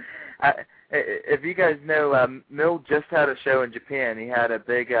things. If you guys know, Mil just had a show in Japan. He had a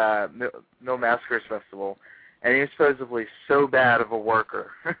big Mil Mascaras festival, and he was supposedly so bad of a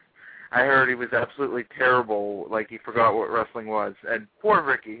worker. I heard he was absolutely terrible, like he forgot what wrestling was. And poor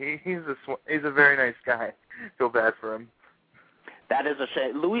Ricky, he's a very nice guy. Feel bad for him. That is a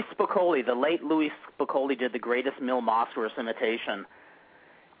shame. Louis Spicoli, the late Louis Spicoli, did the greatest Mil Mascaras imitation.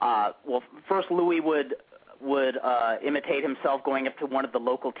 Well, first Louis would imitate himself going up to one of the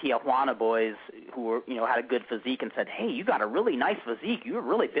local Tijuana boys who were, had a good physique and said, "Hey, you got a really nice physique. You're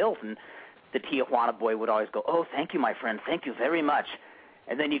really built." And the Tijuana boy would always go, "Oh, thank you, my friend. Thank you very much."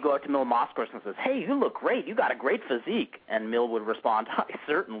 And then you go up to Mil Mascaras and says, "Hey, you look great. You got a great physique." And Mil would respond, "I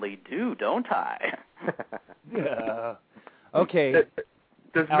certainly do, don't I?" Yeah. Okay.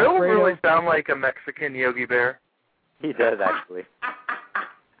 Does Mil really sound like a Mexican Yogi Bear? He does, actually.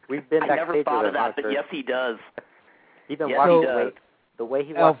 We've been backstage. I never thought of that, but yes, he does. Even yes, the way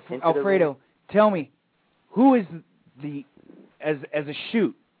he walks into Alfredo, tell me, who is as a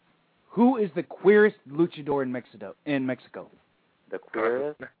shoot, who is the queerest luchador in Mexico? The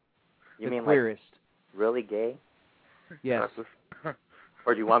queerest? You mean queerest? Like really gay? Yes.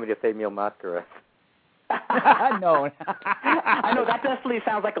 Or do you want me to say Mil Mascaras? No. I know, that definitely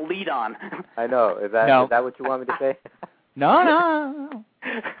sounds like a lead-on. I know. Is that what you want me to say? No.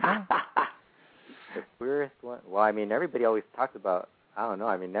 The queerest one? Well, I mean, everybody always talks about, I don't know,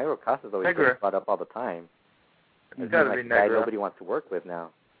 I mean, Negro Casas always gets brought up all the time. It's got to be the guy Negro. nobody wants to work with now.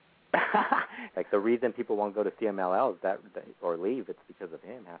 Like, the reason people won't go to CMLL or leave, it's because of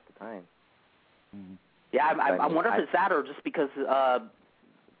him half the time. Mm-hmm. Yeah, I wonder if it's that or just because,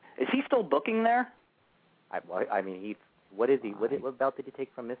 is he still booking there? I mean, what is he? What belt did he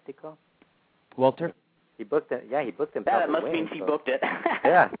take from Mystico? Walter? He booked it. Yeah, he booked himself. That must mean he booked it.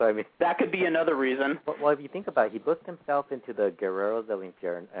 Yeah, so I mean that could be another reason. Well, if you think about it, he booked himself into the Guerreros del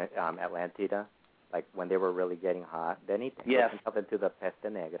Infierno, Atlantida, like when they were really getting hot. Then he booked himself into the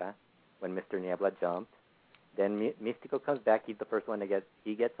Peste Negra when Mr. Niebla jumped. Then Místico comes back. He's the first one to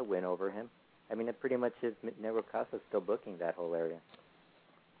gets a win over him. I mean, it pretty much is Negro Casa's still booking that whole area.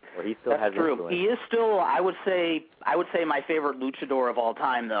 Or he still has true. influence. He is still, I would say my favorite luchador of all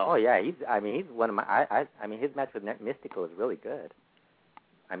time, though. Oh yeah, he's one of my. I mean, his match with Místico is really good.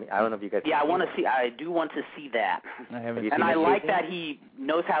 I mean, I don't know if you guys. Yeah, I do want to see that. I haven't. And I like that he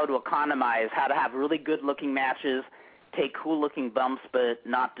knows how to economize, how to have really good-looking matches, take cool-looking bumps, but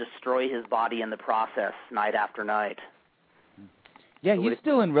not destroy his body in the process night after night. Yeah, he's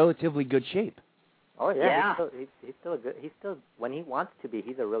still in relatively good shape. Oh yeah. He's still a good. He's still, when he wants to be,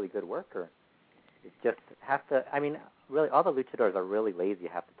 he's a really good worker. It just has to. I mean, really, all the luchadors are really lazy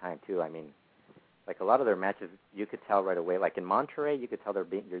half the time too. I mean, like a lot of their matches, you could tell right away. Like in Monterrey, you could tell they're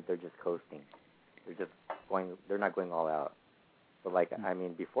just coasting. They're just going. They're not going all out. But like, I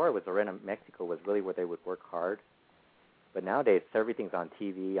mean, before it was Arena Mexico was really where they would work hard. But nowadays, everything's on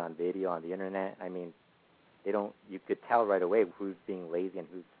TV, on video, on the internet. I mean, they don't. You could tell right away who's being lazy and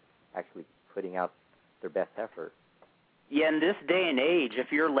who's actually putting out their best effort. Yeah, in this day and age,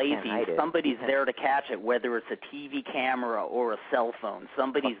 if you're lazy, somebody's there to catch it, whether it's a TV camera or a cell phone.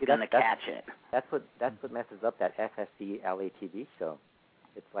 Somebody's going to catch it. That's what messes up that FSC LA TV show.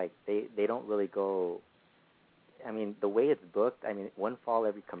 It's like they don't really go. I mean, the way it's booked. I mean, one fall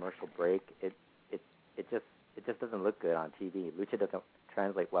every commercial break. It just doesn't look good on TV. Lucha doesn't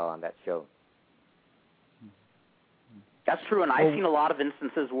translate well on that show. That's true, and I've seen a lot of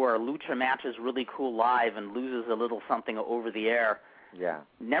instances where a lucha match is really cool live and loses a little something over the air. Yeah.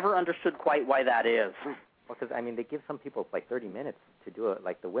 Never understood quite why that is. Well, because, I mean, they give some people like 30 minutes to do it.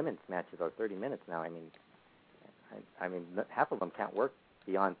 Like the women's matches are 30 minutes now. I mean, half of them can't work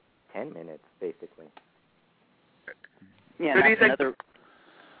beyond 10 minutes, basically. Yeah, that's another...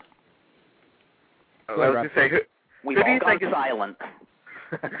 I was going to say, we've all gone silent.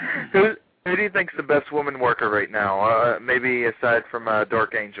 Who do you think's the best woman worker right now? Maybe aside from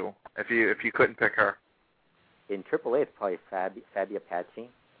Dark Angel, if you couldn't pick her. In AAA, it's probably Fabi Apache,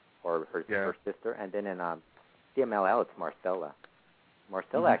 or her sister, and then in CMLL, it's Marcella.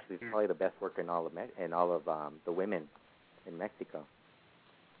 Marcella actually is probably the best worker in all of the women in Mexico.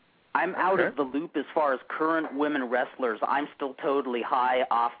 I'm out of the loop as far as current women wrestlers. I'm still totally high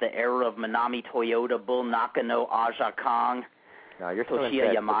off the era of Manami Toyota, Bull Nakano, Aja Kong,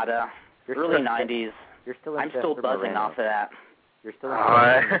 Toshiya Yamada. Early 90s. I'm still buzzing off of that. You're still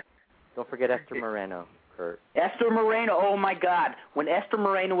Don't forget Esther Moreno, Kurt. Esther Moreno, oh my God. When Esther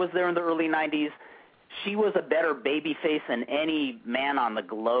Moreno was there in the early 90s, she was a better babyface than any man on the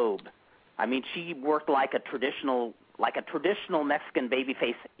globe. I mean, she worked like a traditional Mexican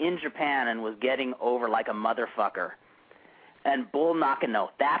babyface in Japan and was getting over like a motherfucker. And Bull Nakano,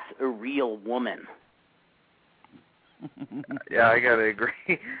 that's a real woman. Yeah, I gotta agree.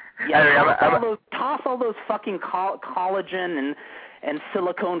 Yeah, toss all those fucking collagen and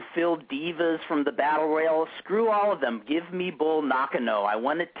silicone-filled divas from the Battle Royale. Screw all of them. Give me Bull Nakano. I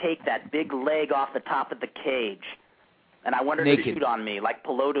want to take that big leg off the top of the cage. And I want her to shoot on me, like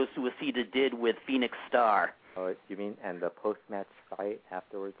Piloto Suicida did with Phoenix Star. Oh, you mean, and the post-match fight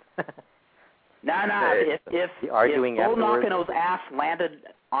afterwards? No. If Bull Nakano's ass landed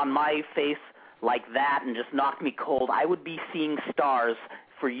on my face like that and just knocked me cold, I would be seeing stars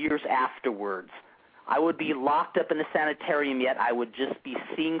for years afterwards. I would be locked up in a sanitarium, yet I would just be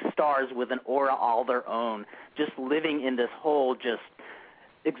seeing stars with an aura all their own, just living in this whole just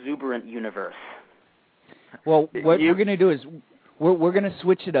exuberant universe. Well, what we're going to do is we're going to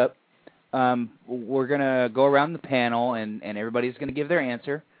switch it up. We're going to go around the panel, and everybody's going to give their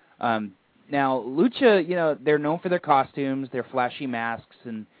answer. Now, Lucha, they're known for their costumes, their flashy masks,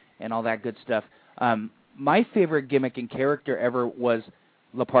 and all that good stuff. My favorite gimmick and character ever was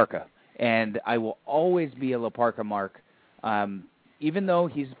La Parka, and I will always be a La Parka mark. Even though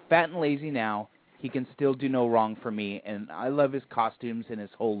he's fat and lazy now, he can still do no wrong for me, and I love his costumes and his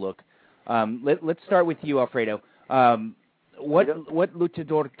whole look. Let's start with you, Alfredo. What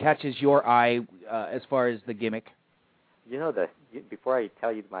luchador catches your eye as far as the gimmick? Before I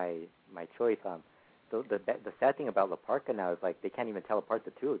tell you my choice, the sad thing about La Parka now is like they can't even tell apart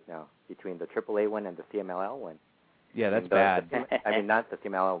the two now between the AAA one and the CMLL one. Yeah, that's bad. I mean, not the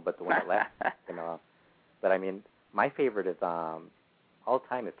CMLL, but the one that left CMLL. But I mean, my favorite is all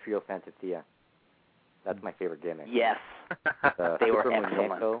time is Trio Fantasia. That's my favorite gimmick. Yes, they were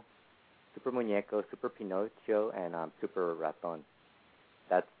excellent. Super Muñeco, Super Pinocchio, and Super Raton.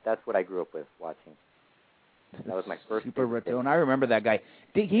 That's what I grew up with watching. That was my first. Super Raton. I remember that guy.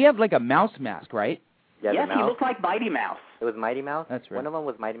 Did he have like a mouse mask, right? Yeah, yes, he looked like Mighty Mouse. It was Mighty Mouse. That's right. One of them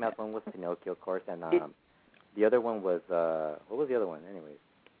was Mighty Mouse. One was Pinocchio, of course, and the other one was what was the other one? Anyways,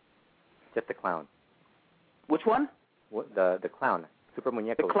 just the clown. Which one? What, the clown, Super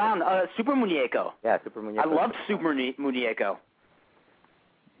Muñeco. The clown, Super Muñeco. Yeah, Super Muñeco. I loved Super Muñeco.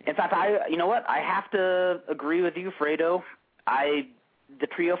 In fact, you know what? I have to agree with you, Fredo. The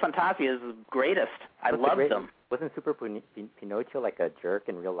Trio Fantasia is the greatest. I loved them. Wasn't Super Pinocchio like a jerk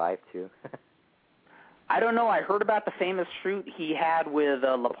in real life too? I don't know. I heard about the famous shoot he had with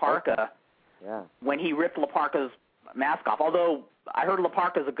La Parka. Yeah. When he ripped La Parka's mask off. Although I heard La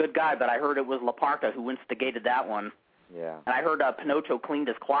Parka's a good guy, but I heard it was La Parka who instigated that one. Yeah. And I heard Pinocchio cleaned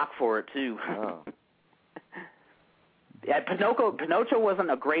his clock for it too. Oh. Yeah, Pinocchio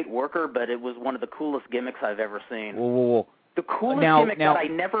wasn't a great worker, but it was one of the coolest gimmicks I've ever seen. Whoa. The coolest gimmick that I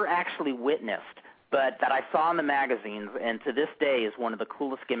never actually witnessed, but that I saw in the magazines, and to this day is one of the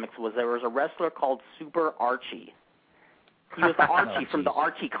coolest gimmicks, was there was a wrestler called Super Archie. He was Archie from the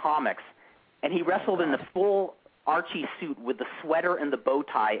Archie comics, and he wrestled in the full Archie suit with the sweater and the bow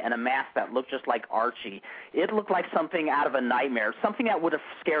tie and a mask that looked just like Archie. It looked like something out of a nightmare, something that would have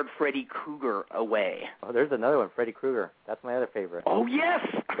scared Freddy Krueger away. Oh, there's another one, Freddy Krueger. That's my other favorite. Oh, yes!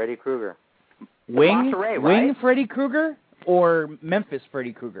 Freddy Krueger. Wing right? Freddy Krueger or Memphis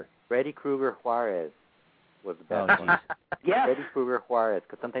Freddy Krueger? Freddy Krueger Juarez was the best one. Yes. Freddy Krueger Juarez,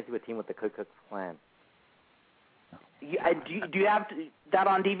 because sometimes he would team with the Ku Klux Klan. Do you have that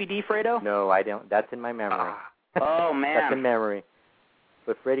on DVD, Fredo? No, I don't. That's in my memory. Oh, man. That's in memory.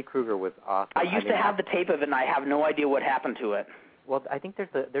 But Freddy Krueger was awesome. I used to have the tape of it, and I have no idea what happened to it. Well, I think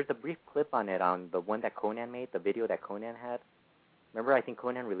there's a brief clip on it on the one that Conan made, the video that Conan had. Remember, I think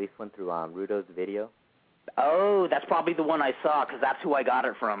Conan released one through Rudo's video. Oh, that's probably the one I saw, because that's who I got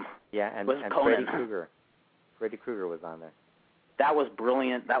it from. Yeah, and Conan. Freddy Krueger was on there. That was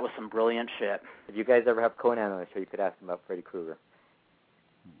brilliant. That was some brilliant shit. If you guys ever have Conan on the show, you could ask him about Freddy Krueger.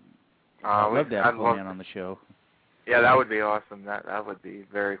 I'd love to have Conan on the show. Yeah, that would be awesome. That would be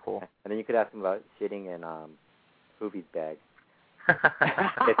very cool. And then you could ask him about shitting in Hoovie's bag.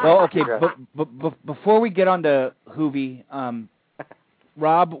 Well, okay, but before we get on to Hoovie,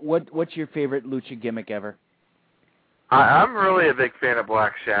 Rob, what's your favorite lucha gimmick ever? I'm really a big fan of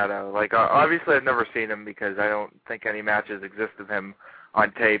Black Shadow. Like, obviously I've never seen him because I don't think any matches exist of him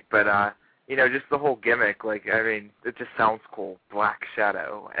on tape, but, you know, just the whole gimmick, like, I mean, it just sounds cool, Black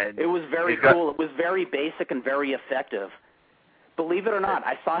Shadow. And it was very cool. It was very basic and very effective. Believe it or not,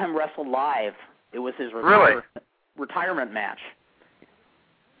 I saw him wrestle live. It was his retirement match.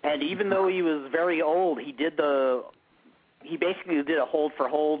 And even though he was very old, he basically did a hold for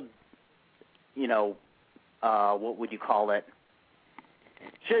hold, you know, what would you call it?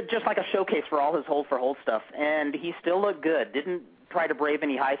 Just like a showcase for all his hold for hold stuff. And he still looked good. Didn't try to brave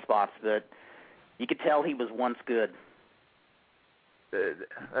any high spots, but you could tell he was once good.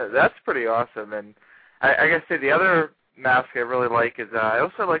 That's pretty awesome. And I gotta say, the other mask I really like is I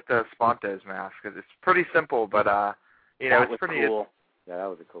also like the Spontes mask because it's pretty simple, but you know, it's pretty cool. Yeah, that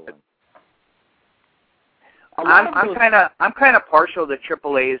was a cool one. I'm kind of partial to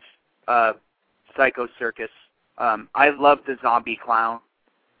AAA's Psycho Circus. I love the zombie clown.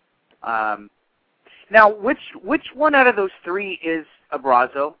 Now, which one out of those three is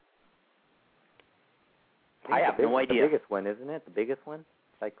Abrazo? I have no idea. The biggest one, isn't it? The biggest one?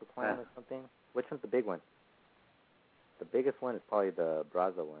 Psycho Clown or something? Which one's the big one? The biggest one is probably the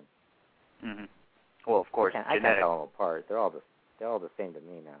Abrazo one. Mm-hmm. Well, of course, I can't tell them apart. They're all the same to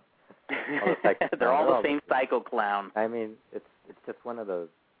me now. They're all the same Psycho Clown. I mean, it's just one of those.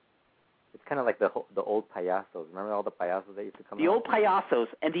 It's kind of like the old payasos. Remember all the payasos that used to come out? The old payasos,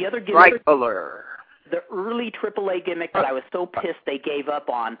 and the other gimmick, Frightfuller. The early AAA gimmick that I was so pissed they gave up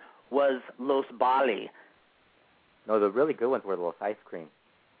on was Los Bali. No, the really good ones were Los Ice Cream.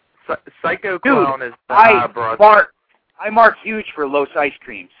 Psycho Clown is I mark huge for Los Ice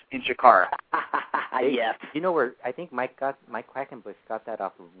Creams in Chikara. Yes. You know where I think Mike Quackenbush got that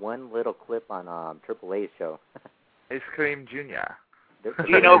off of one little clip on AAA's show. Ice Cream Jr. Do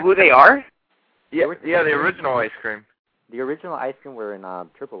you know who they are? Yeah, the original Ice Cream. The original Ice Cream were in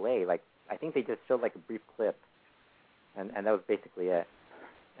AAA. Like, I think they just showed like a brief clip, and that was basically it.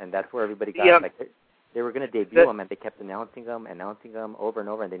 And that's where everybody got like they were going to debut them, and they kept announcing them over and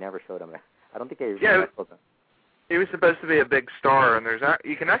over, and they never showed them. I don't think they wrestled them. He was supposed to be a big star, and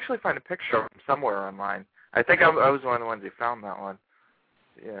you can actually find a picture of him somewhere online. I think I was one of the ones who found that one.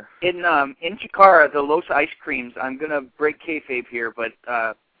 Yeah. In Chikara, the Los Ice Creams, I'm going to break kayfabe here, but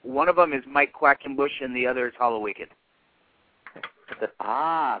one of them is Mike Quackenbush, and the other is Hollow Wicked. Very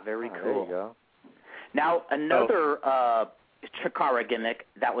cool. There you go. Now, another Chikara gimmick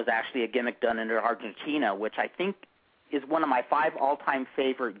that was actually a gimmick done in Argentina, which I think is one of my 5 all-time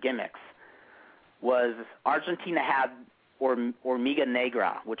favorite gimmicks, was Argentina had Hormiga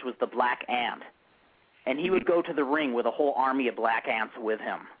Negra, which was the black ant. And he would go to the ring with a whole army of black ants with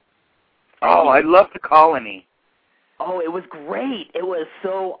him. Oh, I love the Colony. Oh, it was great. It was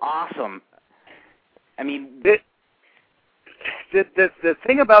so awesome. I mean, the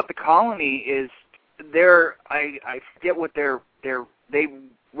thing about the Colony is I forget what they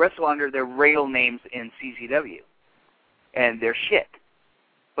wrestle under their real names in CZW, and they're shit.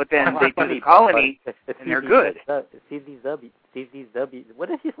 But then they do the Colony, and they're good. CZW.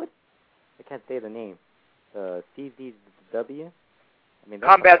 What? I can't say the name. CZW. I mean,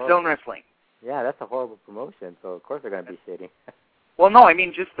 Combat Zone Wrestling. Yeah, that's a horrible promotion. So of course they're going to be shitty. Well, no, I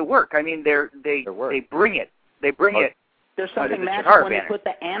mean just the work. I mean they bring it. They bring it. There's something magical when they put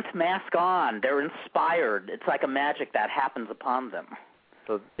the ant mask on. They're inspired. It's like a magic that happens upon them.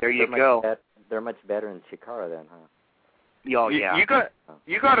 So there you go. They're much better in Chikara then, huh? Oh, yeah. You got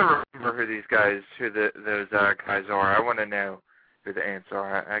to remember who these guys, those guys are. I want to know who the ants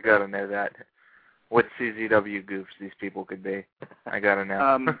are. I got to know that. What CZW goofs these people could be. I got to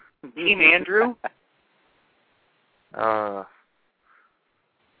know. Team Andrew.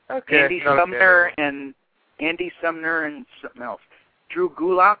 Okay. Andy Sumner and something else. Drew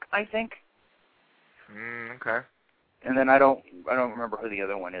Gulak, I think. Okay. And then I don't remember who the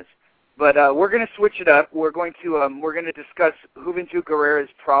other one is. But we're going to switch it up. We're going to discuss Juventud Guerrera's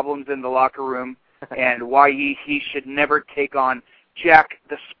problems in the locker room and why he should never take on Jack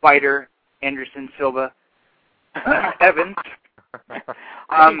the Spider Anderson Silva Evans.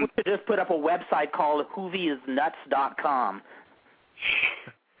 I think we should just put up a website called whoviesnuts.com.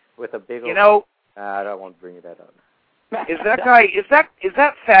 With a big I don't want to bring that up. Is that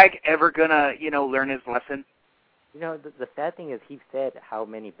fag ever gonna, learn his lesson? The sad thing is he said how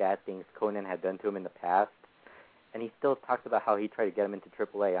many bad things Conan had done to him in the past, and he still talks about how he tried to get him into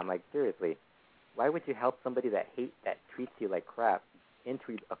AAA. I'm like, seriously, why would you help somebody that treats you like crap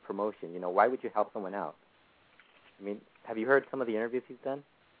into a promotion? Why would you help someone out? I mean, have you heard some of the interviews he's done?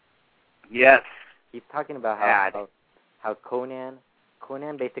 Yes. He's talking about how Conan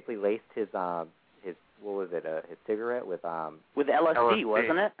basically laced his what was it, his cigarette with LSD,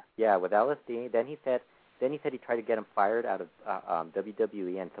 wasn't it? Yeah, with LSD. Then he said he tried to get him fired out of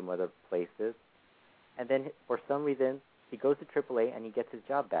WWE and some other places. And then for some reason he goes to AAA and he gets his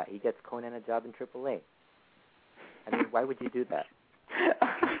job back. He gets Conan a job in AAA. I mean, why would you do that?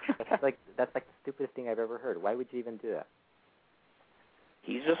 That's like the stupidest thing I've ever heard. Why would you even do that?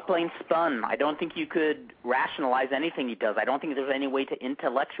 He's just plain spun. I don't think you could rationalize anything he does. I don't think there's any way to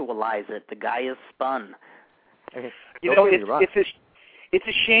intellectualize it. The guy is spun. It's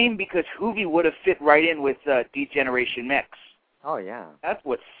a shame because Hoovy would have fit right in with D-Generation Mix. Oh, yeah. That's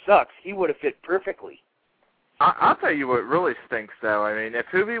what sucks. He would have fit perfectly. I'll tell you what really stinks, though. I mean, if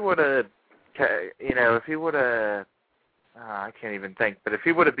Hoovy would have, if he would have, I can't even think, but if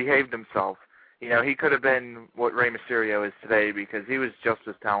he would have behaved himself, he could have been what Rey Mysterio is today because he was just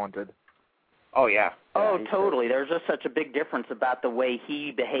as talented. Oh, yeah. Oh, totally. There's just such a big difference about the way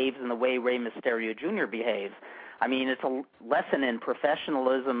he behaves and the way Rey Mysterio Jr. behaves. I mean, it's a lesson in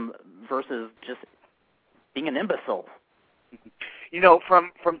professionalism versus just being an imbecile.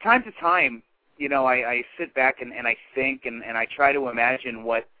 From time to time, I sit back and I think and I try to imagine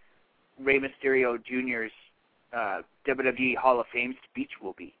what Rey Mysterio Jr.'s WWE Hall of Fame speech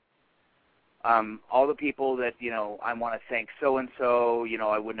will be. All the people that, I want to thank so-and-so,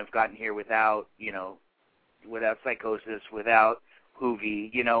 I wouldn't have gotten here without Psychosis, without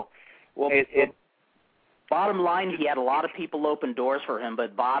Hoovy, Bottom line, he had a lot of people open doors for him,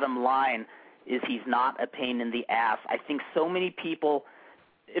 but bottom line is he's not a pain in the ass. I think so many people,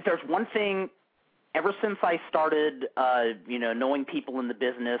 if there's one thing, ever since I started, knowing people in the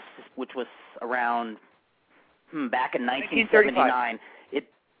business, which was around back in 1979,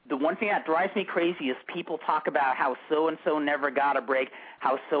 the one thing that drives me crazy is people talk about how so-and-so never got a break,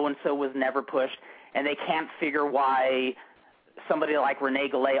 how so-and-so was never pushed, and they can't figure why somebody like Rene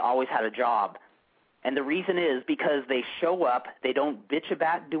Gallet always had a job. And the reason is because they show up, they don't bitch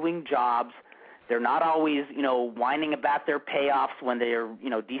about doing jobs, they're not always, whining about their payoffs when they're,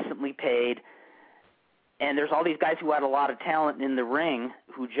 decently paid. And there's all these guys who had a lot of talent in the ring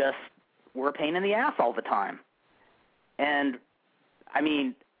who just were a pain in the ass all the time. And, I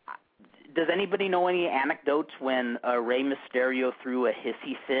mean, does anybody know any anecdotes when Rey Mysterio threw a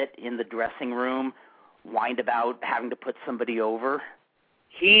hissy fit in the dressing room, whined about having to put somebody over?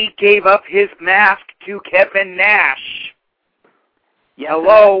 He gave up his mask to Kevin Nash. Yes,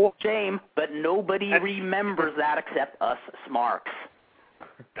 Hello? Shame, but nobody remembers that except us smarks.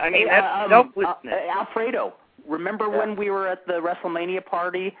 I mean, Hey, that's selflessness. Alfredo, remember when we were at the WrestleMania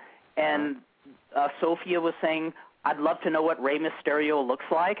party and Sophia was saying, I'd love to know what Rey Mysterio looks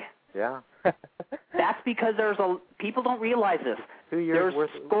like? Yeah. That's because people don't realize this. 2 years There's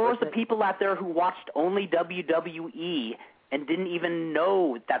scores of people out there who watched only WWE and didn't even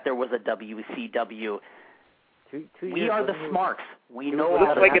know that there was a WCW. We are the smarks. We know He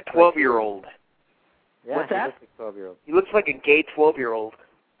looks like a 12-year-old. Yeah, What's that? Looks like a 12-year-old. He looks like a gay 12-year-old.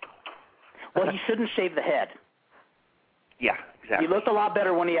 Well, he shouldn't shave the head. Yeah, exactly. He looked a lot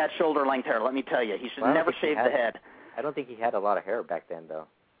better when he had shoulder-length hair, let me tell you. He should never shave the head. I don't think he had a lot of hair back then, though.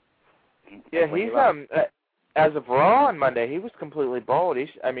 Yeah, he's as of Raw on Monday, he was completely bald. He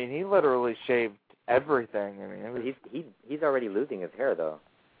literally shaved everything. I mean, it was... he's already losing his hair, though.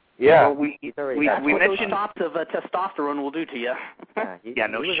 Yeah, well, we what mentioned those shots of testosterone will do to you. He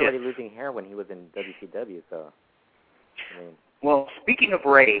no was shit. already losing hair when he was in WCW, so. I mean, well, speaking of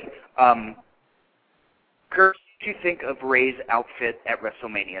Rey, Kurt, what did you think of Rey's outfit at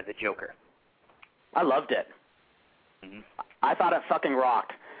WrestleMania, the Joker? I loved it. Mm-hmm. I thought it fucking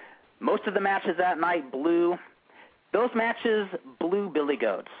rocked. Most of the matches that night blew. Those matches blew Billy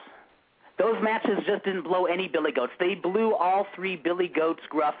Goats. Those matches just didn't blow any Billy Goats. They blew all three Billy Goats,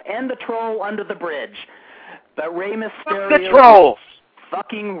 Gruff, and the Troll under the bridge. But Rey Mysterio... Fuck the Trolls!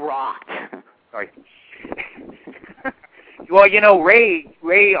 Fucking rocked. Sorry. Well, you know,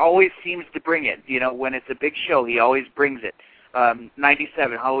 Rey always seems to bring it. You know, when it's a big show, he always brings it.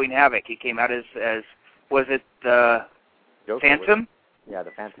 97, Halloween Havoc, he came out as was it the Phantom? Yeah,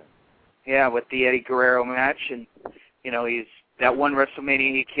 the Phantom. Yeah, with the Eddie Guerrero match, and you know, that one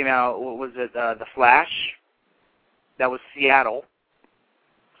WrestleMania he came out. What was it? The Flash. That was Seattle.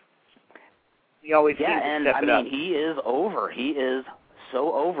 He always seems to step it up. He is over. He is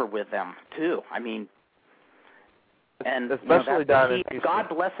so over with them too. I mean, and especially down in Houston. God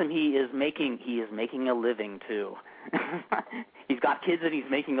bless him. He is making a living too. He's got kids and he's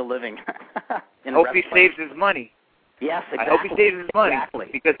making a living. Hope he saves his money. Yes, exactly. I hope he saves his money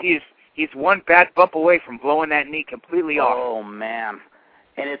because he's one bad bump away from blowing that knee completely off. Oh man,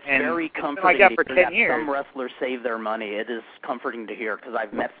 and it's very comforting like that to for hear 10 that years. some wrestlers save their money. It is comforting to hear because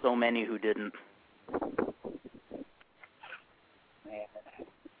I've met so many who didn't.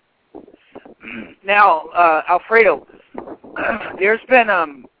 Now, Alfredo, there's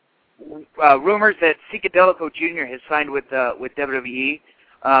been rumors that Psychedelico Jr. has signed with WWE.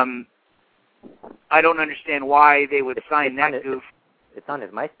 I don't understand why they would sign that goof. It's on his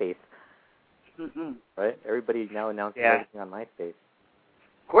MySpace. Mm-hmm. Right? Everybody now announces everything on MySpace.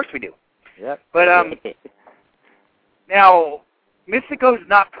 Of course we do. Yep. But now, Mystico's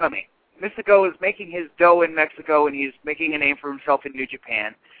not coming. Mystico is making his dough in Mexico, and he's making a name for himself in New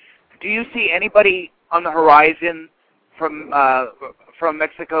Japan. Do you see anybody on the horizon from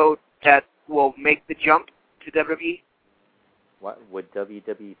Mexico that will make the jump to WWE? What would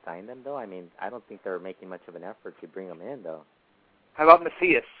WWE sign them though? I mean, I don't think they're making much of an effort to bring them in though. How about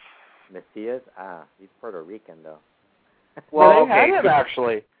Macias? Macias? He's Puerto Rican though. Well, they had him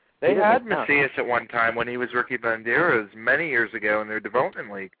actually. They had Macias at one time when he was Ricky Banderas many years ago in their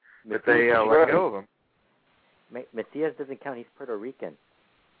development league, but they let go of him. Macias doesn't count. He's Puerto Rican.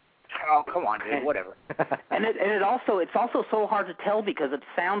 Oh, come on, dude. Whatever. it's also so hard to tell because it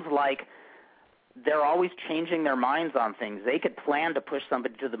sounds like they're always changing their minds on things. They could plan to push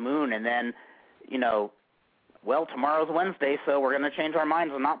somebody to the moon and then, you know, well, tomorrow's Wednesday, so we're going to change our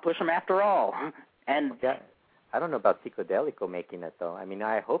minds and not push them after all. And yeah, I don't know about Psychedelico making it though. I mean,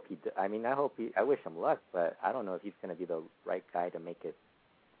 I wish him luck, but I don't know if he's going to be the right guy to make it.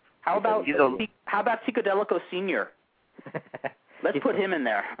 How about Psychedelico Senior? Let's put him in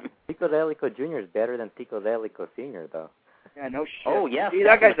there. Psychedelico Jr. is better than Psychedelico Senior, though. Yeah, no shit. Oh, yes. See,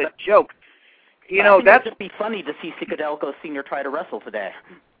 that guy's a joke. You know, that's just be funny to see Psychedelico Senior try to wrestle today.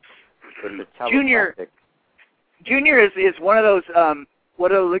 Junior is one of those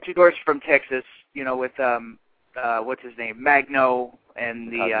luchadors from Texas. You know, with what's his name, Magno,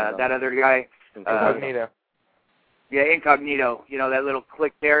 and the that other guy. Incognito. Yeah, Incognito. You know, that little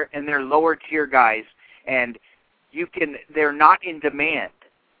clique there, and they're lower tier guys, and they're not in demand.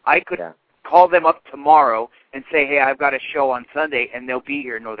 I could call them up tomorrow and say, hey, I've got a show on Sunday, and they'll be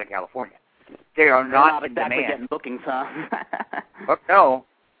here in Northern California. They are not in exactly demand. Getting bookings, huh? Fuck no.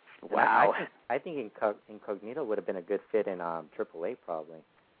 Wow. I think Incognito would have been a good fit in AAA probably.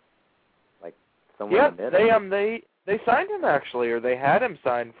 Like somewhere in the middle. They signed him actually, or they had him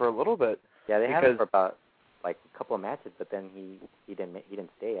signed for a little bit. Yeah, they had him for about like a couple of matches, but then he didn't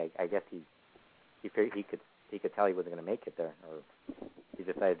stay. I guess he figured he could he could tell he wasn't going to make it there, or he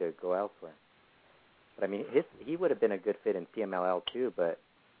decided to go elsewhere. But I mean, he would have been a good fit in CMLL too. But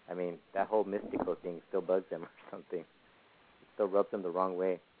I mean, that whole Mystico thing still bugs him or something. It still rubs him the wrong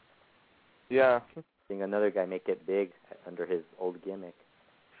way. Yeah. Seeing another guy make it big under his old gimmick.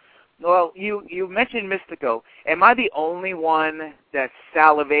 Well, you mentioned Mystico. Am I the only one that's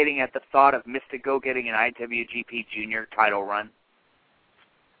salivating at the thought of Mystico getting an IWGP Junior title run?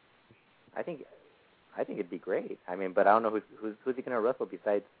 I think it'd be great. I mean, but I don't know who's he going to wrestle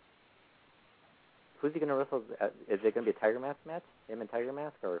besides. Who's he going to wrestle? Is it going to be a Tiger Mask match? Him and Tiger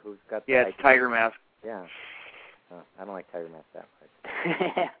Mask, or who's got? Yeah, it's Tiger Mask. Yeah. I don't like Tiger Mask that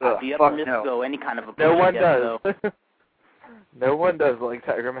much. I'll be up to Mystico, any kind of a. No one does. No one does like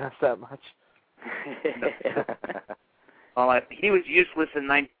Tiger Mask that much. Well, he was useless in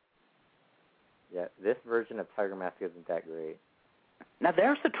 9. Yeah, this version of Tiger Mask isn't that great. Now,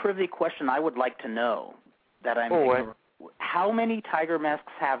 there's a trivia question I would like to know. How many Tiger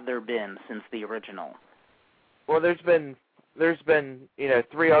Masks have there been since the original? Well, there's been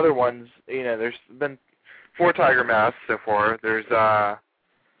 3 other ones. There's been 4 Tiger Masks so far. There's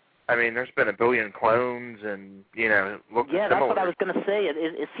there's been a billion clones and look Yeah, similar. that's what I was going to say.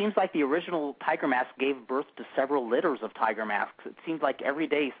 It seems like the original Tiger Mask gave birth to several litters of Tiger Masks. It seems like every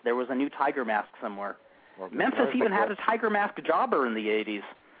day there was a new Tiger Mask somewhere. Well, Memphis even had a Tiger Mask jobber in the 80s.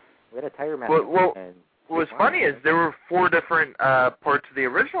 We had a Tiger Mask. Well, what's funny is there were 4 different parts of the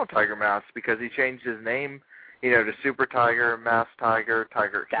original Tiger Mask because he changed his name, to Super Tiger, Mask Tiger,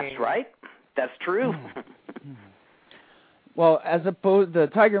 Tiger King. That's right. That's true. Well, as opposed the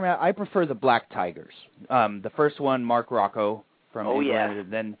Tiger Mask, I prefer the Black Tigers. The first one, Mark Rocco from England,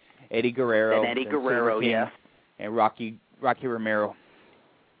 and then Eddie Guerrero. And Eddie Guerrero, yes. And Rocky Romero.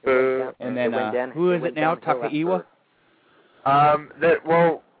 And then, Dan, who is it now, Takaiwa?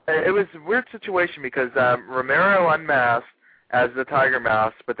 It was a weird situation because Romero unmasked as the Tiger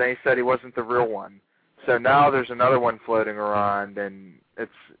Mask, but then he said he wasn't the real one. So now there's another one floating around, and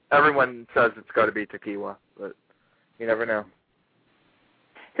everyone says it's got to be Takaiwa, but you never know.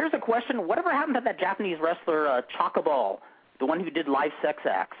 Here's a question. Whatever happened to that Japanese wrestler, Chocoball, the one who did live sex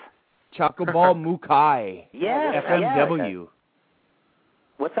acts? Chocoball Mukai. Yes. FMW. Yeah.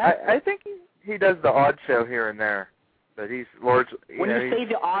 What's that? I think he does the odd show here and there, but he's largely. When you say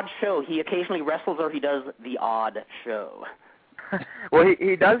the odd show, he occasionally wrestles or he does the odd show? Well,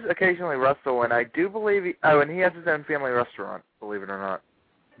 he does occasionally wrestle, and I do believe and he has his own family restaurant, believe it or not.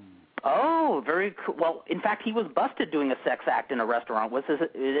 Oh, very cool. Well, in fact, he was busted doing a sex act in a restaurant. Is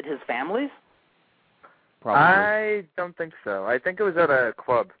it his family's? Probably. I don't think so. I think it was at a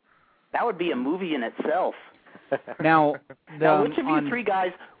club. That would be a movie in itself. Now, which of you three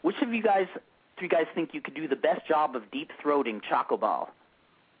guys think you could do the best job of deep throating Chocoball?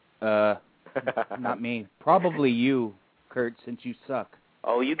 Not me. Probably you, Kurt, since you suck.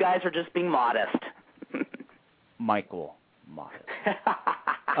 Oh, you guys are just being modest. Michael, modest.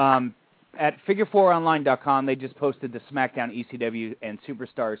 At Figure4Online.com, they just posted the SmackDown ECW and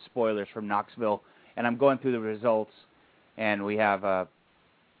Superstars spoilers from Knoxville, and I'm going through the results, and we have a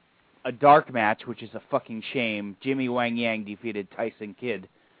dark match, which is a fucking shame. Jimmy Wang Yang defeated Tyson Kidd,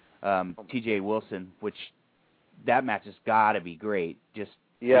 T.J. Wilson, which that match has got to be great, just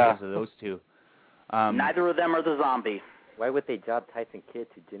because of those two. Neither of them are the Zombie. Why would they job Tyson Kidd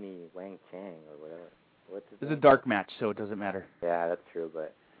to Jimmy Wang Chang or whatever? It's a dark match, so it doesn't matter. Yeah, that's true,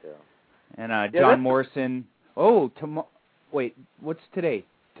 but still. And John Morrison. Oh, wait, what's today?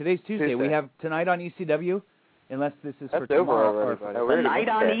 Today's Tuesday. We have tonight on ECW, unless this is for tomorrow. Tonight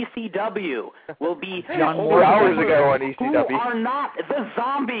on ECW will be John 4 hours ago on ECW. Who are not the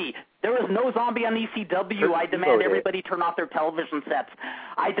Zombie. There is no Zombie on ECW. I demand everybody turn off their television sets.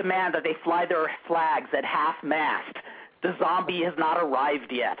 I demand that they fly their flags at half-mast. The Zombie has not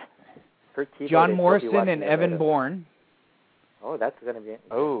arrived yet. John Morrison and Evan Bourne. Oh, that's going to be...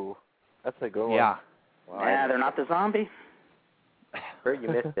 Oh, that's a good one. Yeah. Wow. Yeah, they're not the Zombie. Kurt, you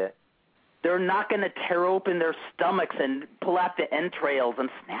missed it. They're not going to tear open their stomachs and pull out the entrails and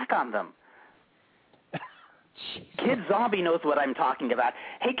snack on them. Kid Zombie knows what I'm talking about.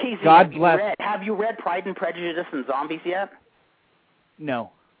 Hey, KZ, have you read Pride and Prejudice and Zombies yet?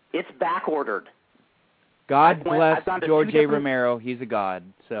 No. It's back-ordered. God bless George A. Romero. He's a god.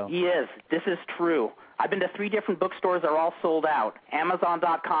 So he is. This is true. I've been to 3 different bookstores. They're all sold out.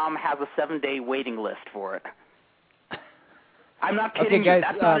 Amazon.com has a 7-day waiting list for it. I'm not kidding you.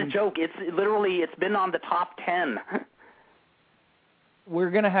 That's not a joke. It's been on the top 10. We're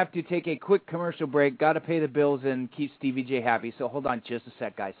going to have to take a quick commercial break. Got to pay the bills and keep Stevie J happy. So hold on just a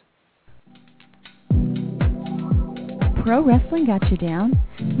sec, guys. Pro wrestling got you down?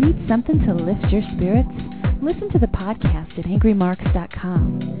 Need something to lift your spirits? Listen to the podcast at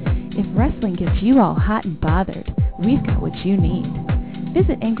angrymarks.com. If wrestling gets you all hot and bothered, we've got what you need.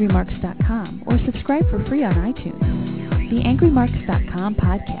 Visit angrymarks.com or subscribe for free on iTunes. The angrymarks.com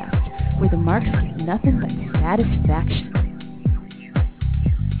podcast, where the marks get nothing but satisfaction.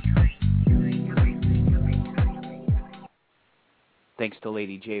 Thanks to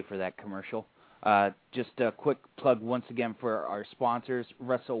Lady J for that commercial. Just a quick plug once again for our sponsors,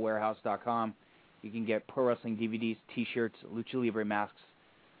 WrestleWarehouse.com. You can get pro wrestling DVDs, T-shirts, Lucha Libre masks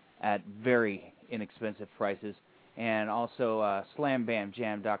at very inexpensive prices. And also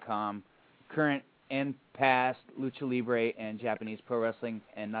SlamBamJam.com, current and past Lucha Libre and Japanese pro wrestling,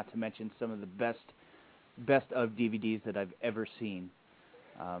 and not to mention some of the best of DVDs that I've ever seen.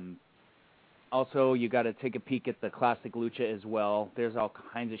 Also, you got to take a peek at the Classic Lucha as well. There's all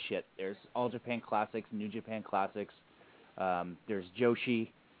kinds of shit. There's All Japan Classics, New Japan Classics. There's Joshi.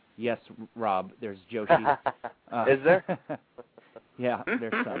 Yes, Rob, there's Joshi. Is there? Yeah,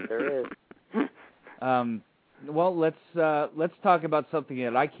 there's some. There is. Well, let's talk about something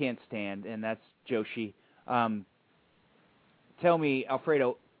that I can't stand, and that's Joshi. Tell me,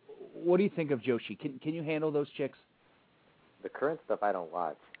 Alfredo, what do you think of Joshi? Can you handle those chicks? The current stuff I don't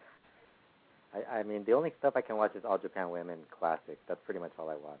watch. I mean, the only stuff I can watch is All Japan Women Classics. That's pretty much all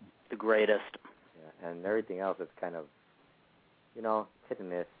I watch. The greatest. Yeah, and everything else is kind of, hit and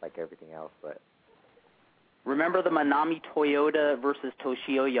miss like everything else. But remember the Manami Toyota versus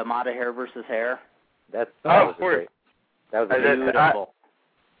Toshio Yamada hair versus hair? That was great. That was beautiful.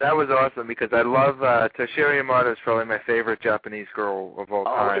 That was awesome because I love Toshio Yamada is probably my favorite Japanese girl of all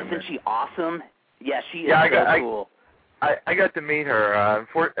time. Isn't she awesome? Yeah, she is cool. I got to meet her.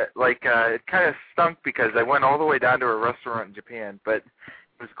 It kind of stunk because I went all the way down to a restaurant in Japan, but it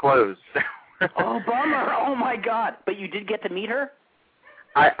was closed. Oh, bummer! Oh my God! But you did get to meet her?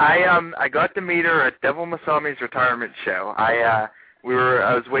 I got to meet her at Devil Masami's retirement show. I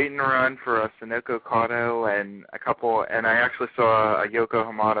was waiting around for a Sonoko Kato and I actually saw a Yoko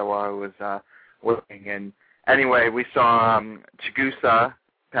Hamada while I was working. And anyway, we saw Chigusa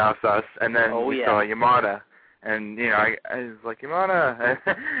pass us, and then we saw Yamada. And I was like, Yamada.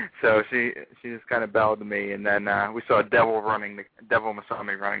 So she just kind of bowed to me, and then we saw Devil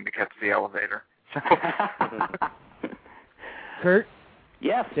Masami running to catch the elevator. So. Kurt.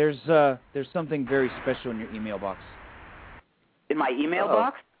 Yes. There's something very special in your email box. In my email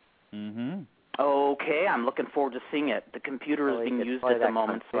box? Mm-hmm. Okay, I'm looking forward to seeing it. The computer is being used at the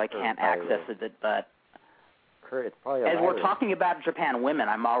moment, so I can't access it. But Kurt, it's probably as we're talking about Japan women,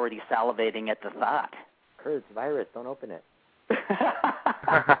 I'm already salivating at the thought. Kurt, it's virus. Don't open it.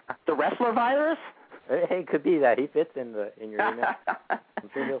 The wrestler virus? Hey, it could be that. He fits in your email. I'm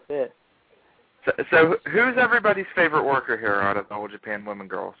sure he'll fit. So who's everybody's favorite worker here out of the whole Japan women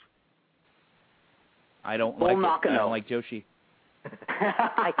girls? I don't like Joshi.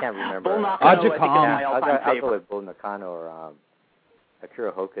 I can't remember. Bull Nakano, I'll go with Bull Nakano or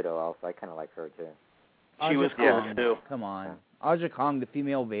Akira Hokuto also. I kind of like her, too. She was cool, too. Come on. Aja Kong, the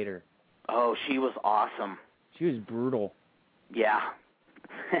female Vader. Oh, she was awesome. She was brutal. Yeah.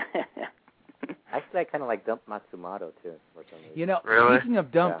 Actually, I kind of like Dump Matsumoto, too. Really? Speaking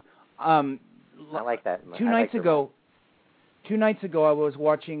of Dump, I like that. Two nights ago, I was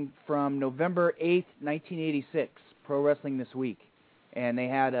watching from November 8th, 1986, Pro Wrestling This Week, and they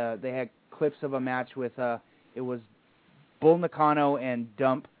had clips of a match with it was Bull Nakano and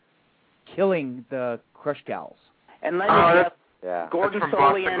Dump killing the Crush Gals. And let me guess, Gordon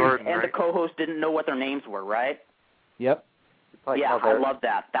Soley and the co-host didn't know what their names were, right? Yep. Yeah, I love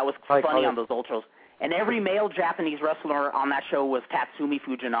that. That was funny on those Ultras. And every male Japanese wrestler on that show was Tatsumi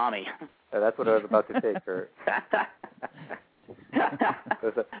Fujinami. That's what I was about to say, Kurt.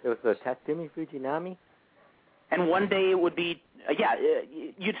 It was the Tatsumi Fujinami? And one day it would be,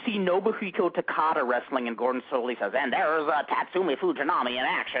 you'd see Nobuhiko Takada wrestling, and Gordon Soley says, and there's Tatsumi Fujinami in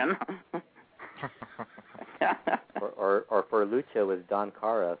action. or for Lucha, it was Don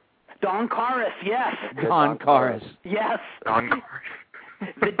Caras. Don Caras, yes. Don Caras. Yes. Don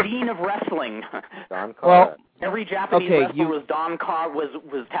Caras. The dean of wrestling. Don Caras. Well, every Japanese wrestler was Don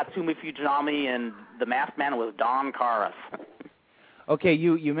was Tatsumi Fujinami, and the masked man was Don Caras. Okay,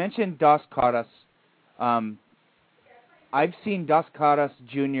 you mentioned Dos Caras. I've seen Dos Caras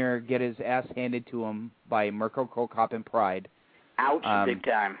Jr. get his ass handed to him by Mirko Cro-Cop and Pride. Ouch, big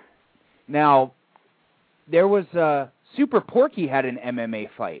time. Now, there was Super Porky had an MMA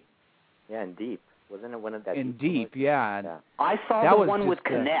fight. Yeah, in Deep. Wasn't it one of that? In Deep, yeah. I saw the one with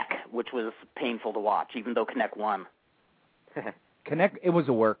Kinect, which was painful to watch, even though Kinect won. Kinect, it was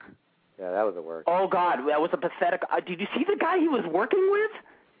a work. Yeah, that was a work. Oh, God, that was a pathetic... did you see the guy he was working with?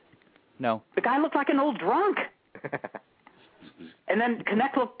 No. The guy looked like an old drunk. And then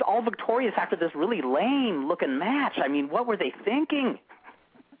Connect looked all victorious after this really lame-looking match. I mean, what were they thinking?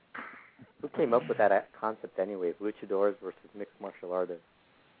 Who came up with that concept anyways? Luchadors versus mixed martial artists.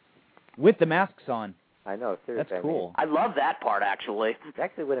 With the masks on. I know, seriously. That's cool. I love that part, actually. It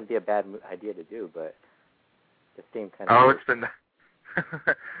actually wouldn't be a bad idea to do, but it seemed kind of... Oh, it's been...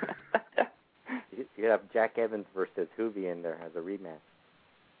 You have Jack Evans versus Hoovy in there as a rematch.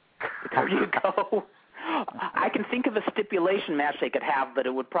 There you go. I can think of a stipulation match they could have, but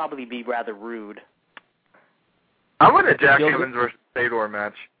it would probably be rather rude. I want a Jack Evans versus Fedor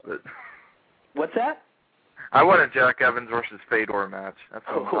match. What's that? I want a Jack Evans versus Fedor match. That's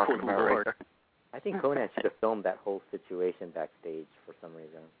what I'm talking about right there. I think Conan should have filmed that whole situation backstage for some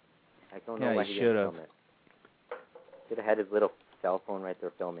reason. I don't know why he didn't film it. Should have had his little cell phone right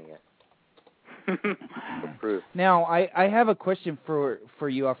there filming it. For proof. Now, I have a question for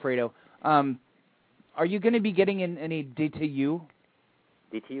you, Alfredo. Are you going to be getting in any DTU?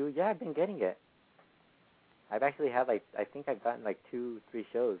 DTU? Yeah, I've been getting it. I've actually had, I think I've gotten 2-3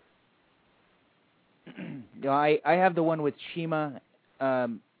 shows. I have the one with Shima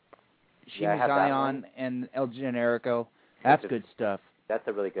Zion and El Generico. That's good stuff. That's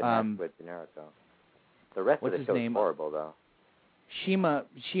a really good match with Generico. The rest of the show is horrible, though. Shima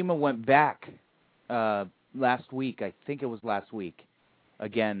went back last week. I think it was last week,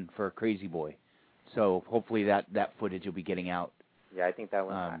 again for Crazy Boy. So hopefully that footage will be getting out. Yeah, I think that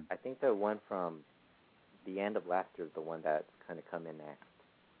one. I think the one from the end of last year is the one that's kind of come in next.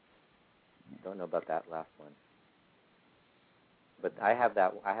 Don't know about that last one. But I have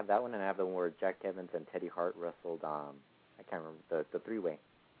that one, and I have the one where Jack Evans and Teddy Hart wrestled. I can't remember the 3-way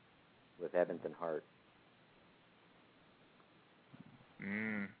with Evans and Hart.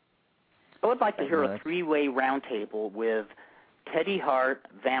 I would like to hear a 3-way roundtable with Teddy Hart,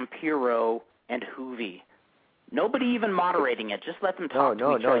 Vampiro, and Hoovy. Nobody even moderating it. Just let them talk to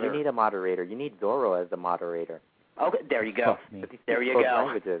each other. No, you need a moderator. You need Zorro as the moderator. Okay, there you go. There you go.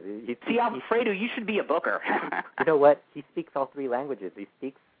 Languages. See, Alfredo, you should be a booker. You know what? He speaks all 3 languages. He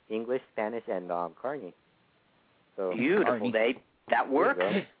speaks English, Spanish, and Carney. So beautiful. That works.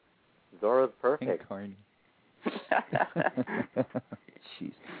 Zorro's perfect. Carney.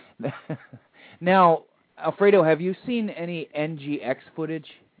 Jeez. Now, Alfredo, have you seen any NGX footage?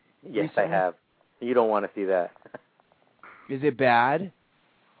 Yes, recently? I have. You don't want to see that. Is it bad?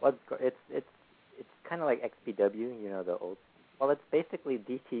 Well, it's kind of like XPW, the old. Well, it's basically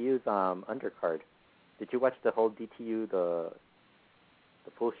DTU's undercard. Did you watch the whole DTU the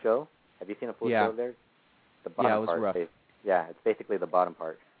full show? Have you seen a full show there? The bottom it was part. rough. It's basically the bottom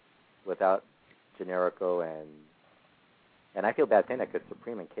part, without Generico and I feel bad saying that because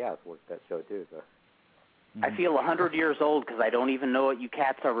Supreme and Chaos worked that show too. So. I feel 100 years old because I don't even know what you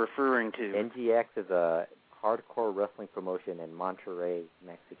cats are referring to. NGX is a hardcore wrestling promotion in Monterrey,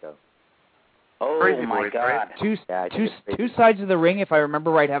 Mexico. Oh, Crazy my Boys, God. right? Two sides of the ring, if I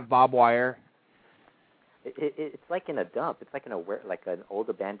remember right, have barbed wire. It's like in a dump. It's like like an old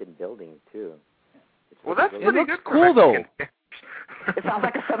abandoned building, too. Well, that's it pretty looks good cool, though. It sounds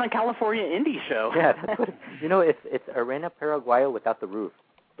like a Southern California indie show. Yeah, that's what it's Arena Paraguayo without the roof.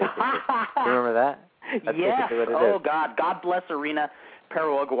 You remember that? That's yes. What it oh, is. God bless Arena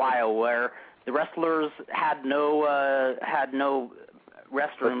Paraguayo, where the wrestlers had no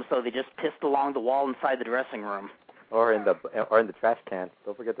restroom, so they just pissed along the wall inside the dressing room. Or in the trash can.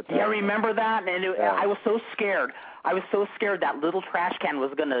 Don't forget the trash can. Yeah, remember that? And I was so scared. I was so scared that little trash can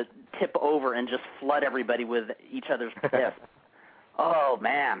was going to tip over and just flood everybody with each other's piss. Oh,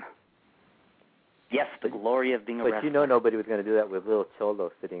 man. Yes, the glory of being a wrestler. But nobody was going to do that with Little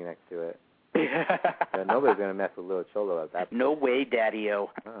Cholo sitting next to it. Nobody's going to mess with Little Cholo at that point. No way, Daddy-O.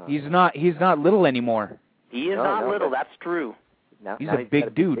 Oh. He's not little anymore. He is not little, that's true. He's a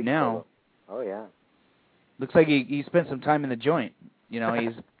big dude now. Cholo. Oh, yeah. Looks like he spent some time in the joint.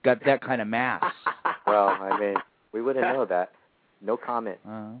 He's got that kind of mass. Well, I mean, we wouldn't know that. No comment.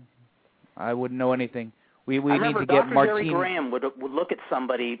 I wouldn't know anything. We need to get Dr. Martine. Jerry Graham would look at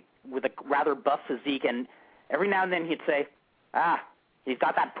somebody with a rather buff physique, and every now and then he'd say, he's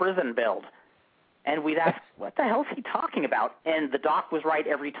got that prison build. And we'd ask, what the hell is he talking about? And the doc was right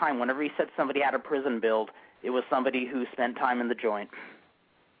every time. Whenever he said somebody had a prison build, it was somebody who spent time in the joint.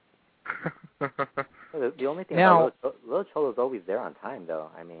 The only thing about Little Cholo's always there on time, though.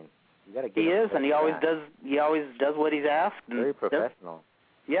 I mean, you got to get. He is, and he always does. He always does what he's asked. And very professional.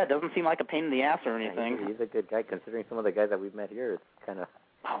 Yeah, it doesn't seem like a pain in the ass or anything. Yeah, he's a good guy, considering some of the guys that we've met here. It's kind of.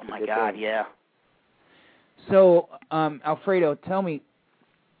 Oh my God, thing. yeah. So, Alfredo, tell me.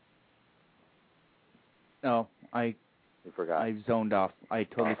 No, I You forgot. I zoned off. I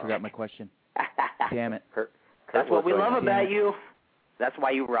totally forgot my question. Damn it. Kurt That's what we love Damn about it. you. That's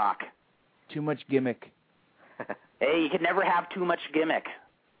why you rock. Too much gimmick. Hey, you can never have too much gimmick.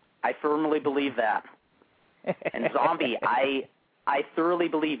 I firmly believe that. And Zombie, I thoroughly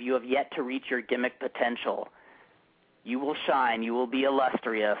believe you have yet to reach your gimmick potential. You will shine. You will be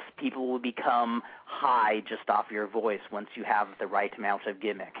illustrious. People will become high just off your voice once you have the right amount of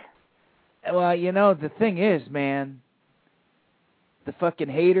gimmick. Well, you know, the thing is, man, the fucking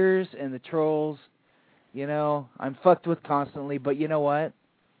haters and the trolls, you know, I'm fucked with constantly, but you know what?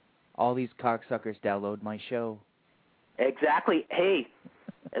 All these cocksuckers download my show. Exactly. Hey,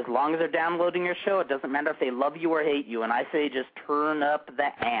 as long as they're downloading your show, it doesn't matter if they love you or hate you. And I say just turn up the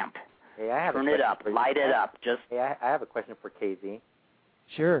amp. Hey, I have Turn a it up. Light it up. Just. Hey, I have a question for KZ.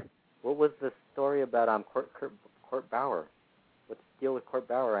 Sure. What was the story about Court Bauer? What's the deal with Court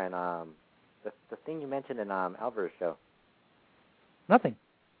Bauer and the thing you mentioned in Alvarez's show? Nothing.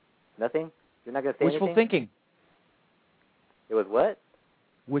 Nothing? You're not going to say Wishful anything? thinking. It was what?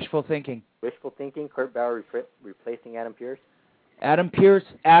 Wishful thinking. Wishful thinking? Court Bauer replacing Adam Pearce? Adam Pearce,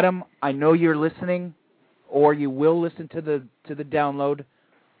 Adam, I know you're listening, or you will listen to the download.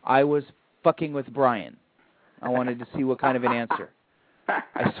 I was fucking with Brian. I wanted to see what kind of an answer.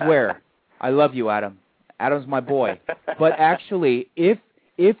 I swear. I love you, Adam. Adam's my boy. But actually, if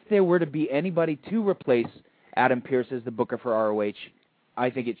there were to be anybody to replace Adam Pearce as the booker for ROH,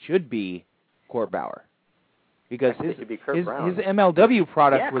 I think it should be Court Bauer. Because his MLW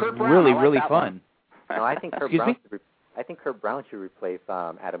product was really, really fun. No, I think Kurt Brown should replace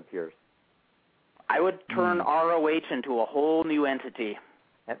Adam Pearce. I would turn ROH into a whole new entity.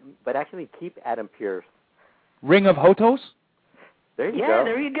 But actually keep Adam Pearce. Ring of Hotos? There you go. Yeah,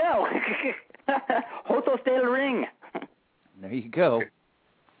 there you go. Hotos del Ring. There you go.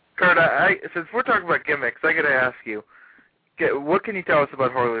 Kurt, since we're talking about gimmicks, I got to ask you, what can you tell us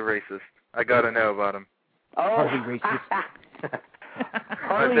about Harley Racist? I got to know about him. Oh. Harley Racist.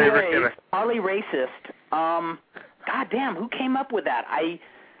 Harley Racist. God damn, who came up with that? I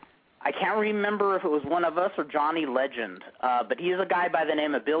can't remember if it was one of us or Johnny Legend, but he's a guy by the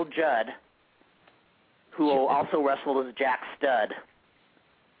name of Bill Judd, who also wrestled as Jack Studd.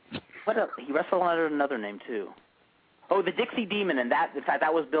 He wrestled under another name, too. Oh, the Dixie Demon, and in fact,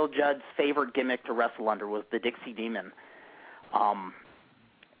 that was Bill Judd's favorite gimmick to wrestle under, was the Dixie Demon.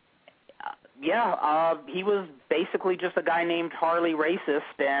 He was basically just a guy named Harley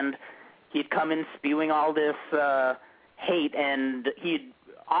Racist, and he'd come in spewing all this hate, and he'd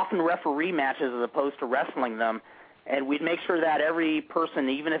often referee matches as opposed to wrestling them, and we'd make sure that every person,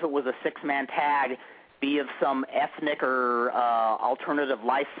 even if it was a six-man tag, be of some ethnic or alternative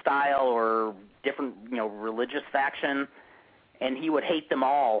lifestyle or different, religious faction, and he would hate them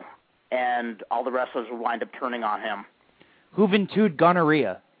all, and all the wrestlers would wind up turning on him. Juventud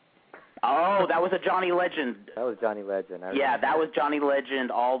Gonorrhea. Oh, that was a Johnny Legend. That was Johnny Legend. That was Johnny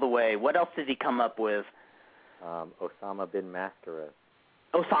Legend all the way. What else did he come up with? Osama bin Mascaras.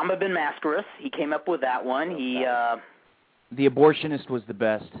 Osama bin Mascaras. He came up with that one. The Abortionist was the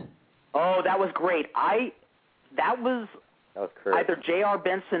best. Oh, that was great. That was either J.R.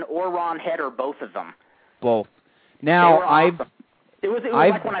 Benson or Ron Head or both of them. Both. Now, It was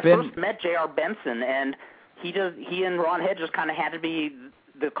like when I first met J.R. Benson, and he and Ron Head just kind of handed me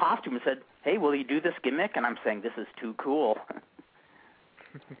the costume and said, "Hey, will you do this gimmick?" And I'm saying, "This is too cool."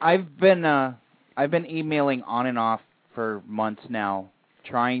 I've been emailing on and off for months now,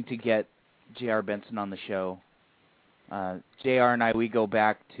 trying to get J.R. Benson on the show. J.R. and we go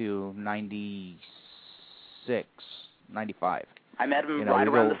back to 96, 95. I met him right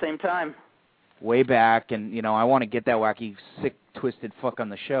around the same time. Way back, and, I want to get that wacky, sick, twisted fuck on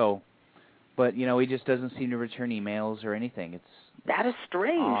the show. But, he just doesn't seem to return emails or anything. That is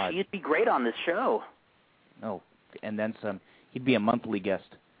strange. Odd. He'd be great on this show. Oh, and then some. He'd be a monthly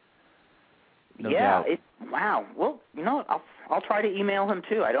guest. No yeah. doubt. Wow. Well, I'll try to email him,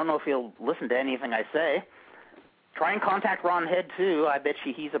 too. I don't know if he'll listen to anything I say. Try and contact Ron Head, too. I bet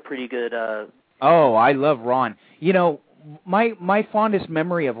you he's a pretty good... Oh, I love Ron. My fondest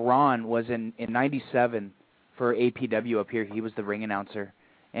memory of Ron was in 97 for APW up here. He was the ring announcer.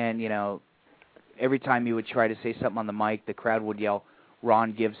 And, every time he would try to say something on the mic, the crowd would yell,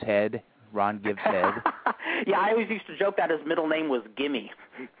 "Ron gives head, Ron gives head." Yeah, I always used to joke that his middle name was Gimme.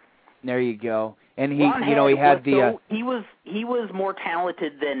 There you go. And he, Ron he had the... he was more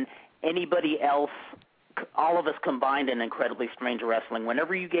talented than anybody else, all of us combined in Incredibly Strange Wrestling.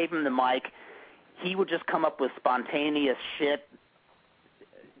 Whenever you gave him the mic, he would just come up with spontaneous shit.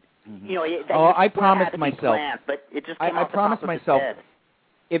 Mm-hmm. I promised myself. Planned, but it just came I off the promised top of his myself. head.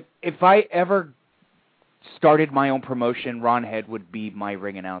 If I ever started my own promotion, Ron Head would be my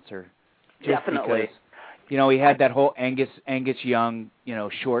ring announcer. Just Definitely. Because, you know, he had that whole Angus Young, you know,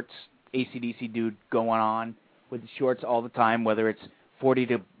 shorts, AC/DC dude going on with the shorts all the time, whether it's 40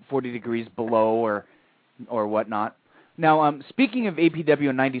 degrees below or whatnot. Now, speaking of APW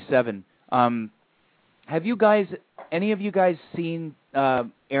in '97, have you guys, any of you guys seen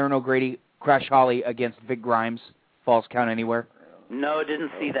Aaron O'Grady crash Holly against Vic Grimes, Falls Count Anywhere? No,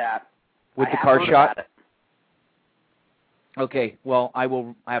 didn't see that. With I the have car heard shot? about it. Okay, well, I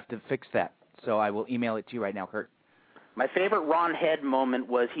have to fix that, so I will email it to you right now, Kurt. My favorite Ron Head moment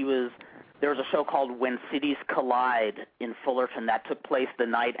was there was a show called When Cities Collide in Fullerton that took place the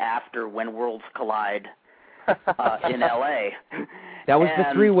night after When Worlds Collide in L.A. That was the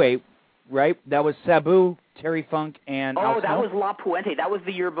three-way, right? That was Sabu, Terry Funk, and Oh, Al that Snow? was La Puente. That was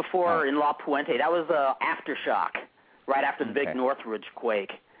the year before in La Puente. That was Aftershock, right after the big Northridge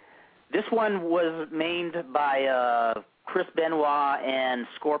quake. This one was mained by Chris Benoit and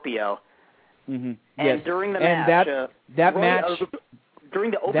Scorpio. Mm-hmm. And yes. during the and match,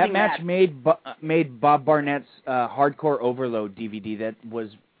 during the opening match made Bob Barnett's Hardcore Overload DVD that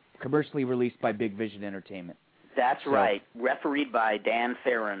was commercially released by Big Vision Entertainment. That's right, refereed by Dan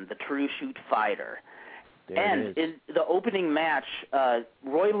Farron, the true shoot fighter. And in the opening match,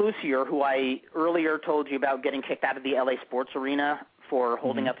 Roy Lucier, who I earlier told you about getting kicked out of the LA Sports Arena for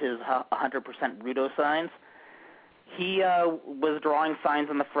holding up his 100% Rudo signs, he was drawing signs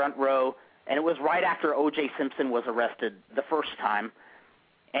in the front row, and it was right after O.J. Simpson was arrested the first time,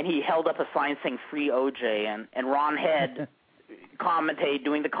 and he held up a sign saying "Free O.J." and Ron Head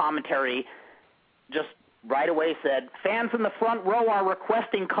doing the commentary, just right away said, "Fans in the front row are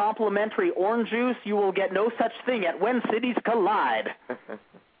requesting complimentary orange juice. You will get no such thing at When Cities Collide."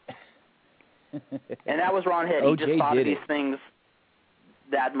 And that was Ron Head. He just thought of these things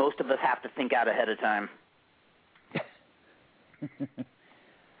that most of us have to think out ahead of time.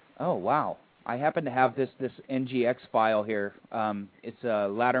 Oh, wow. I happen to have this NGX file here. It's a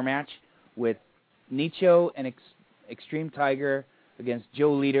ladder match with Nicho and Extreme Tiger against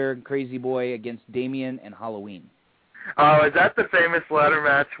Joe Leader and Crazy Boy against Damien and Halloween. Oh, is that the famous ladder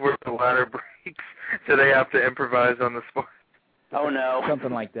match where the ladder breaks so they have to improvise on the spot? Oh, no.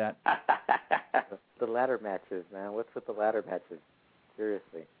 Something like that. The ladder matches, man. What's with the ladder matches?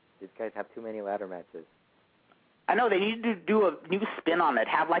 Seriously. These guys have too many ladder matches. I know, they need to do a new spin on it,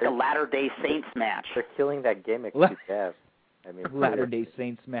 have like a Latter-day Saints match. They're killing that gimmick you have. I mean, Latter-day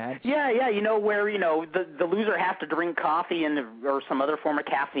Saints match? Yeah, you know, where, you know, the loser has to drink coffee or some other form of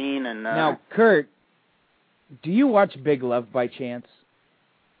caffeine. And Now, Kurt, do you watch Big Love by chance?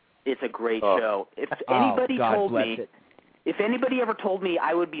 It's a great show. If anybody told me, if anybody ever told me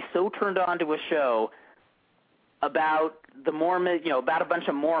I would be so turned on to a show about the Mormon, you know, about a bunch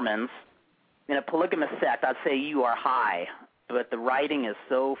of Mormons in a polygamous sect, I'd say you are high. But the writing is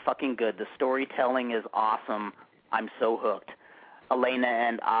so fucking good. The storytelling is awesome. I'm so hooked. Elena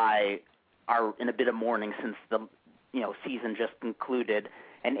and I are in a bit of mourning since the season just concluded.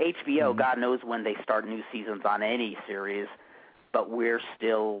 And HBO, God knows when they start new seasons on any series, but we're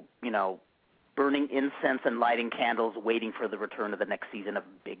still, burning incense and lighting candles waiting for the return of the next season of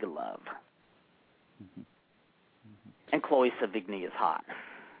Big Love. Mm-hmm. And Chloe Sevigny is hot.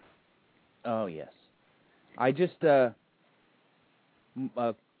 Oh, yes. I just, a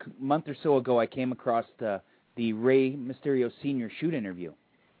month or so ago, I came across the Rey Mysterio Sr. shoot interview.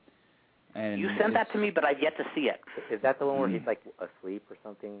 And you sent that to me, but I've yet to see it. Is that the one where he's, like, asleep or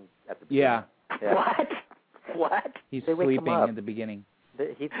something at the beginning? Yeah. What? He's sleeping in the beginning.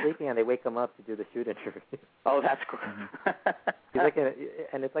 He's sleeping, and they wake him up to do the shoot interview. Oh, that's cool. He's like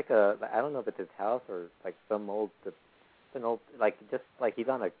and it's like I don't know if it's his house or like some old, like just like he's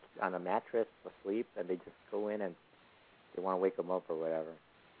on a mattress asleep, and they just go in and they want to wake him up or whatever.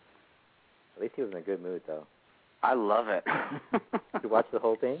 At least he was in a good mood, though. I love it. You watched the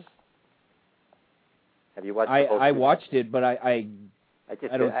whole thing? Have you watched the whole thing? I watched it, but I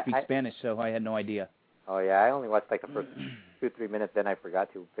don't speak I Spanish, so I had no idea. Oh, yeah, I only watched like the first 2-3 minutes, then I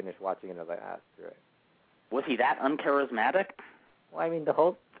forgot to finish watching it, and I was like, screw it. Was he that uncharismatic? Well, I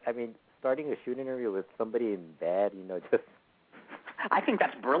mean, starting a shoot interview with somebody in bed, just... I think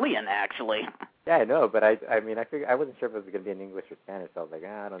that's brilliant, actually. Yeah, I know, but I figured I wasn't sure if it was going to be in English or Spanish, so I was like,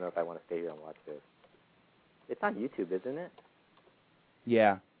 I don't know if I want to stay here and watch this. It's on YouTube, isn't it?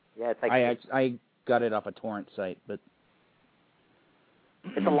 Yeah. Yeah, it's like... I got it off a torrent site, but...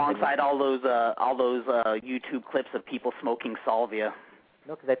 It's alongside all those YouTube clips of people smoking salvia.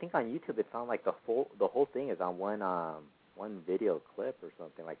 No, because I think on YouTube it's on like the whole thing is on one video clip or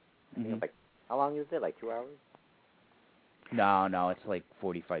something. Like, I think it's like, how long is it? Like 2 hours? No, it's like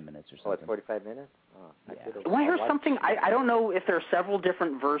 45 minutes or something. Oh, it's 45 minutes? Well, here's something. I don't know if there are several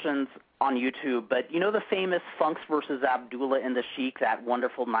different versions on YouTube, but you know the famous Funks versus Abdullah and the Sheik, that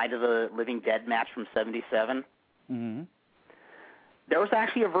wonderful Night of the Living Dead match from '77? Mm-hmm. There was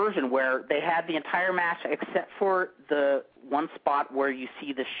actually a version where they had the entire match except for the one spot where you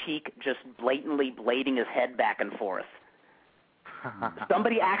see the Sheik just blatantly blading his head back and forth.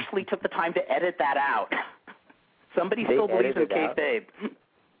 Somebody actually took the time to edit that out. Somebody still believes in kayfabe.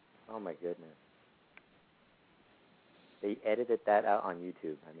 Oh, my goodness. They edited that out on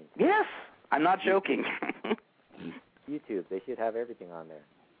YouTube. I mean, yes, I'm not joking. YouTube, they should have everything on there.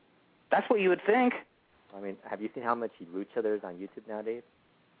 That's what you would think. I mean, have you seen how much lucha there is on YouTube nowadays?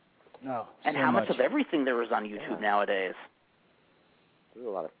 No. And so how much of everything there is on YouTube nowadays? There's a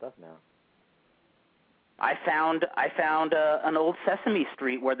lot of stuff now. I found an old Sesame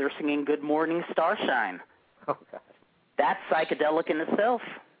Street where they're singing "Good Morning Starshine." Oh God. That's psychedelic in itself.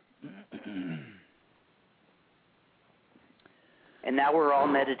 And now we're all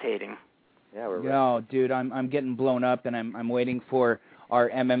meditating. Yeah, we're. No, dude, I'm getting blown up, and I'm waiting for our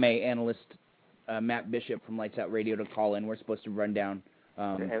MMA analyst Matt Bishop from Lights Out Radio to call in. We're supposed to run down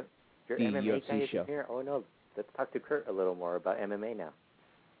your the MMA UFC show. Here? Oh no, let's talk to Kurt a little more about MMA now.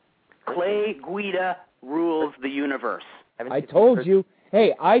 Clay Guida rules the universe. I told you.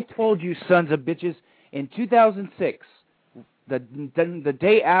 Hey, I told you, sons of bitches, in 2006, the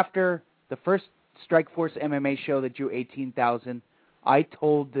day after the first Strikeforce MMA show that drew 18,000, I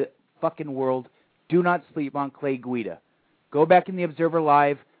told the fucking world, do not sleep on Clay Guida. Go back in the Observer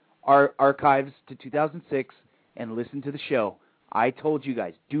Live archives to 2006 and listen to the show. I told you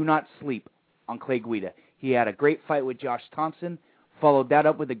guys, do not sleep on Clay Guida. He had a great fight with Josh Thompson, followed that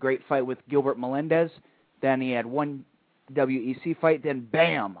up with a great fight with Gilbert Melendez. Then he had one WEC fight, then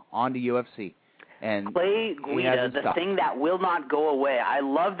bam, on to UFC. And Clay Guida, the thing that will not go away. I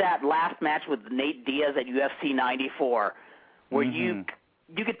love that last match with Nate Diaz at UFC 94, where you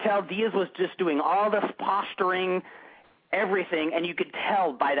could tell Diaz was just doing all this posturing, everything, and you could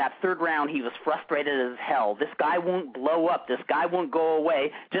tell by that third round he was frustrated as hell. This guy won't blow up. This guy won't go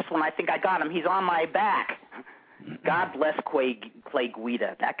away. Just when I think I got him, he's on my back. God bless Clay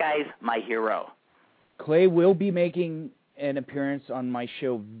Guida. That guy's my hero. Clay will be making an appearance on my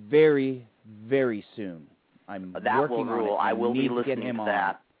show very, very soon. I'm working on it. I will be listening listening to him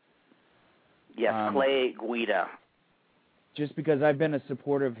that. Yes, Clay Guida. Just because I've been a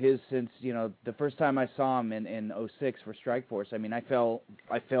supporter of his since, the first time I saw him in 06 for Strikeforce. I mean, I fell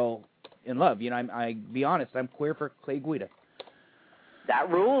in love. I be honest, I'm queer for Clay Guida. That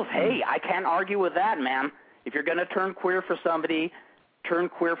rules. Hey, I can't argue with that, man. If you're going to turn queer for somebody, turn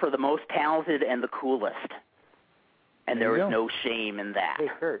queer for the most talented and the coolest. And there is no shame in that. Hey,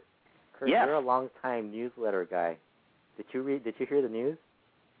 Kurt, yes. You're a long-time newsletter guy. Did you hear the news?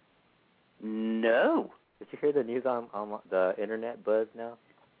 No. Did you hear the news on the internet buzz now?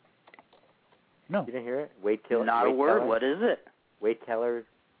 No. You didn't hear it? Wade Keller. Not a word. Keller? What is it? Wade Keller's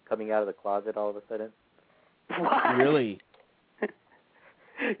coming out of the closet all of a sudden. What? Really?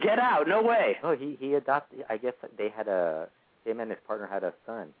 Get out. No way. Oh, he adopted. I guess him and his partner had a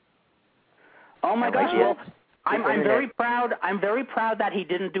son. Oh my gosh. Well, I'm very proud. I'm very proud that he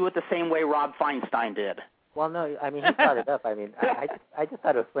didn't do it the same way Rob Feinstein did. Well, no, I mean, he brought it up. I mean, I just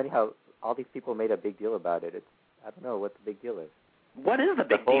thought it was funny how all these people made a big deal about it. I don't know what the big deal is. What is the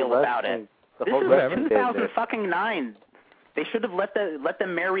big deal about it? This is 2009. They should have let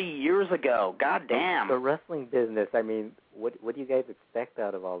them marry years ago. God damn. The wrestling business. I mean, what do you guys expect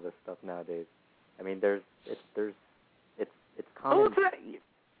out of all this stuff nowadays? I mean, it's common.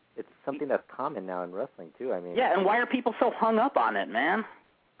 It's something that's common now in wrestling too. I mean. Yeah, and why are people so hung up on it, man?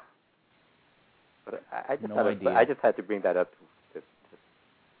 But I just had to bring that up.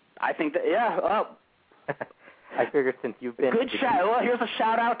 I think that I figured since you've been good shout. Well, here's a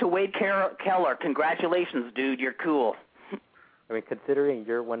shout out to Wade Keller. Congratulations, dude. You're cool. I mean, considering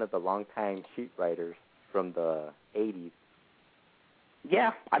you're one of the longtime sheet writers from the 80s.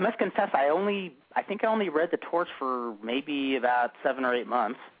 Yeah, I must confess, I think I only read The Torch for maybe about 7 or 8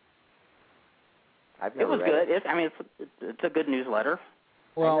 months. It was good. It's a good newsletter.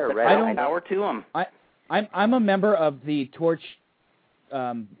 Well, I don't power to them. I'm a member of the Torch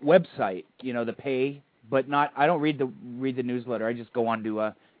website, the pay, but I don't read the newsletter. I just go on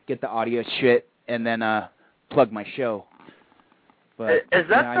to get the audio shit and then plug my show. But is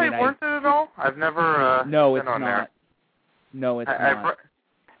that site worth it at all? I've never no, it's been on not. there. No, it's not.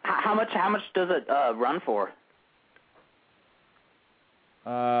 How much does it run for?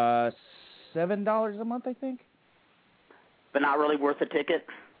 $7 a month, I think. But not really worth the ticket?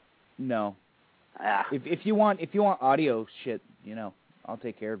 No. Yeah. If you want audio shit, I'll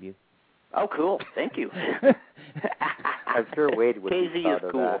take care of you. Oh, cool. Thank you. I'm sure Wade would be KZ proud is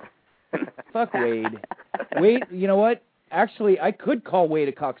of cool. that. Fuck Wade. Wade, you know what? Actually, I could call Wade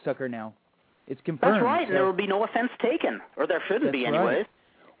a cocksucker now. It's confirmed. That's right, so. and there will be no offense taken. Or there shouldn't be, anyways. Right.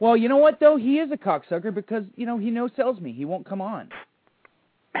 Well, you know what, though? He is a cocksucker because, he no-sells me. He won't come on.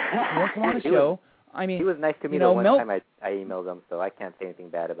 He won't come on the show. He was nice to me the one time I emailed him, so I can't say anything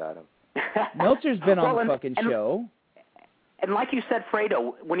bad about him. Meltzer's been on the fucking show. And like you said,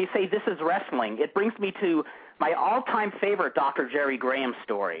 Fredo, when you say this is wrestling, it brings me to my all-time favorite Dr. Jerry Graham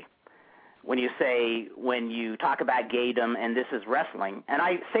story. When you talk about gaydom and this is wrestling. And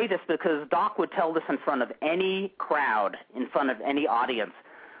I say this because Doc would tell this in front of any crowd, in front of any audience.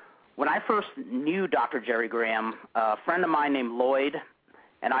 When I first knew Dr. Jerry Graham, a friend of mine named Lloyd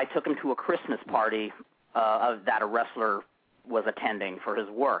and I took him to a Christmas party that a wrestler was attending for his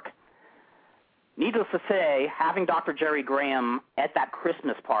work. Needless to say, having Dr. Jerry Graham at that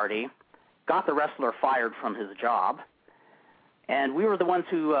Christmas party got the wrestler fired from his job, and we were the ones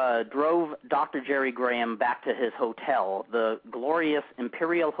who drove Dr. Jerry Graham back to his hotel, the glorious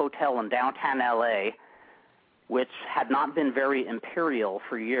Imperial Hotel in downtown L.A., which had not been very imperial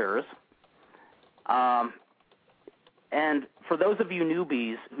for years. And for those of you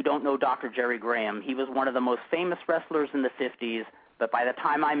newbies who don't know Dr. Jerry Graham, he was one of the most famous wrestlers in the 50s, but by the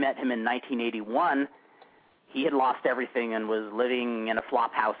time I met him in 1981, he had lost everything and was living in a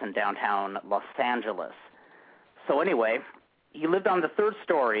flop house in downtown Los Angeles. So anyway, he lived on the third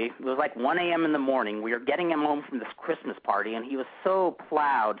story. It was like 1 a.m. in the morning. We were getting him home from this Christmas party, and he was so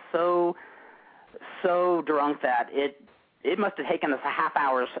plowed, so drunk that it must have taken us a half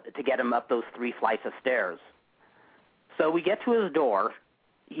hour to get him up those 3 flights of stairs. So we get to his door.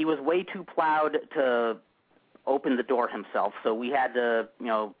 He was way too plowed to open the door himself, so we had to,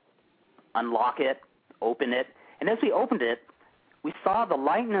 unlock it, open it. And as we opened it, we saw the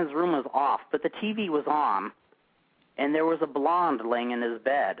light in his room was off, but the TV was on, and there was a blonde laying in his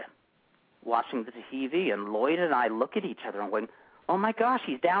bed watching the TV. And Lloyd and I look at each other and went, oh, my gosh,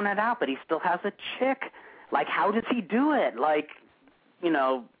 he's down and out, but he still has a chick. Like, how does he do it? Like,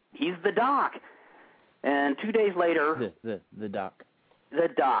 he's the Doc. And 2 days later... The Doc. The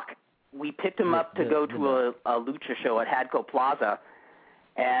Doc. We picked him up to go to a lucha show at Hadco Plaza,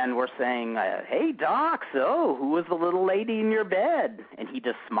 and we're saying, hey, Doc, so who was the little lady in your bed? And he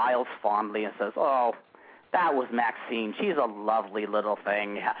just smiles fondly and says, oh, that was Maxine. She's a lovely little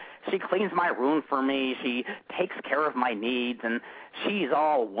thing. She cleans my room for me. She takes care of my needs, and she's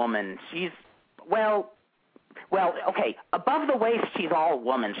all woman. She's, well, okay, above the waist, she's all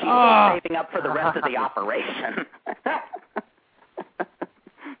woman. She's saving up for the rest of the operation.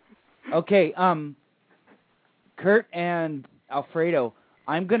 Okay, Kurt and Alfredo,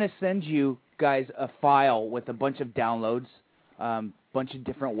 I'm going to send you guys a file with a bunch of downloads, bunch of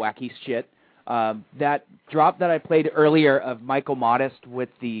different wacky shit. That drop that I played earlier of Michael Modest with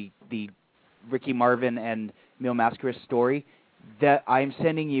the Ricky Marvin and Mil Mascaras story, that I'm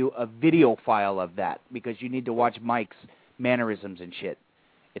sending you a video file of that because you need to watch Mike's mannerisms and shit.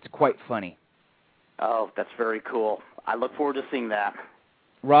 It's quite funny. Oh, that's very cool. I look forward to seeing that.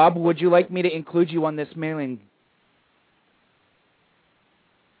 Rob, would you like me to include you on this mailing?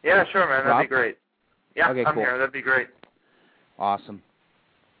 Yeah, sure, man. That'd Rob? be great. Yeah, okay, I'm cool. here. That'd be great. Awesome.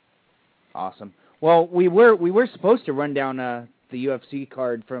 Well, we were supposed to run down the UFC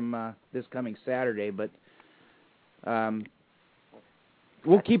card from this coming Saturday, but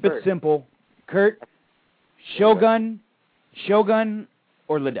we'll keep it simple. Kurt, Shogun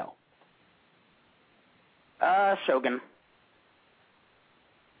or Liddell? Shogun.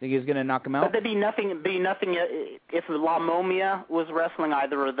 Think he's gonna knock him out? But there'd be nothing if La Momia was wrestling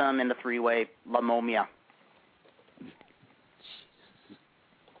either of them in the 3-way. La Momia.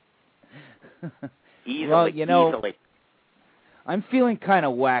 Easily, easily. I'm feeling kind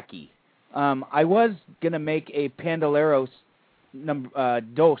of wacky. I was gonna make a Pandoleros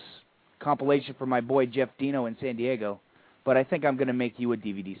Dos compilation for my boy Jeff Dino in San Diego, but I think I'm gonna make you a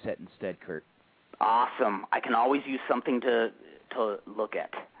DVD set instead, Kurt. Awesome. I can always use something to look at.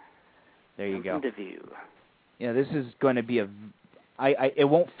 There you go. To view. Yeah, this is going to be it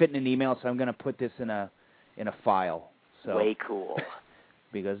won't fit in an email, so I'm going to put this in a file. So way cool.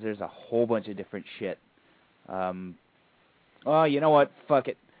 Because there's a whole bunch of different shit. Oh, you know what? Fuck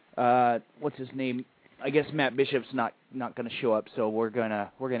it. What's his name? I guess Matt Bishop's not going to show up, so we're gonna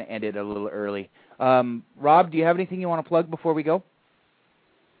end it a little early. Rob, do you have anything you want to plug before we go?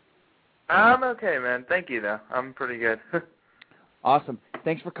 I'm okay, man. Thank you, though. I'm pretty good. Awesome.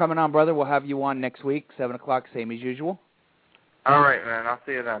 Thanks for coming on, brother. We'll have you on next week, 7 o'clock, same as usual. All right, man. I'll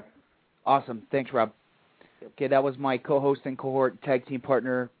see you then. Awesome. Thanks, Rob. Okay, that was my co-host and cohort tag team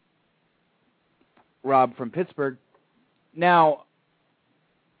partner, Rob from Pittsburgh. Now,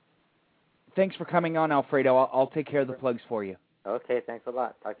 thanks for coming on, Alfredo. I'll take care of the plugs for you. Okay, thanks a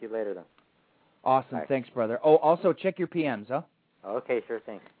lot. Talk to you later then. Awesome. Bye. Thanks, brother. Oh, also check your PMs, huh? Okay, sure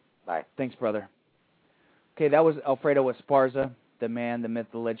thing. Bye. Thanks, brother. Okay, that was Alfredo Esparza, the man, the myth,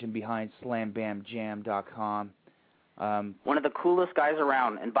 the legend behind SlamBamJam.com. One of the coolest guys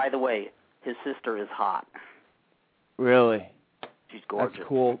around. And by the way, his sister is hot. Really? She's gorgeous. That's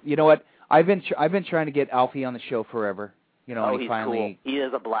cool. You know what? I've been trying to get Alfie on the show forever. You know, he's finally, cool. He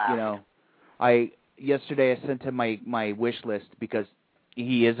is a blast. You know, yesterday I sent him my wish list because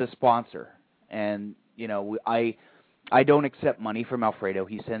he is a sponsor, and you know I don't accept money from Alfredo.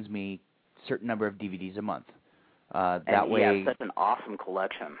 He sends me a certain number of DVDs a month. That way, he has such an awesome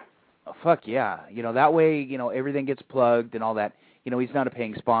collection. Oh, fuck yeah! You know, that way, you know, everything gets plugged and all that. You know, he's not a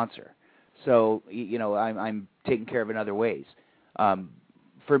paying sponsor, so you know I'm taking care of it in other ways.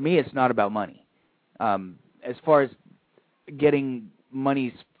 For me, it's not about money. As far as getting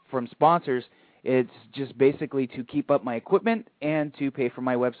money from sponsors, it's just basically to keep up my equipment and to pay for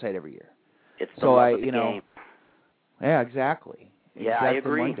my website every year. It's the love of the game. Yeah, exactly. Yeah, I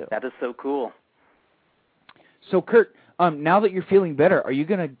agree. That is so cool. So, Kurt, now that you're feeling better, are you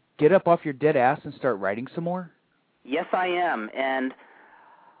going to get up off your dead ass and start writing some more? Yes, I am, and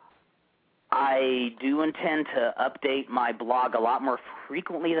I do intend to update my blog a lot more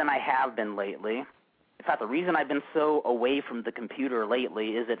frequently than I have been lately. In fact, the reason I've been so away from the computer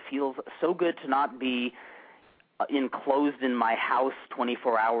lately is it feels so good to not be enclosed in my house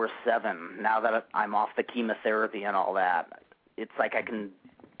 24 hours 7 now that I'm off the chemotherapy and all that. It's like I can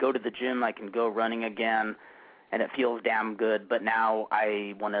go to the gym, I can go running again, and it feels damn good, but now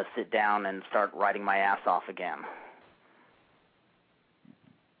I want to sit down and start writing my ass off again.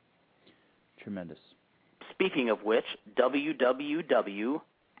 Tremendous. Speaking of which,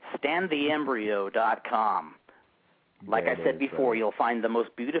 www.standtheembryo.com. Like I said before, you'll find the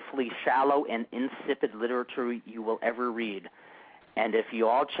most beautifully shallow and insipid literature you will ever read. And if you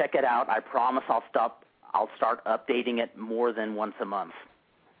all check it out, I promise I'll start updating it more than once a month.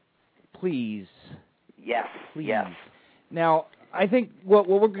 Please. Yes. Please. Yes. Now, I think what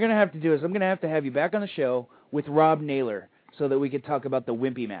we're going to have to do is I'm going to have you back on the show with Rob Naylor so that we could talk about the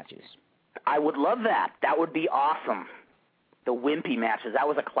Wimpy matches. I would love that. That would be awesome. The Wimpy matches. That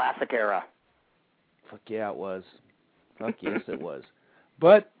was a classic era. Fuck yeah, it was. Fuck yes, it was.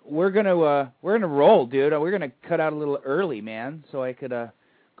 But we're gonna roll, dude. We're gonna cut out a little early, man, so I could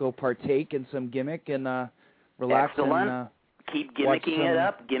go partake in some gimmick and relax. Excellent. And keep gimmicking it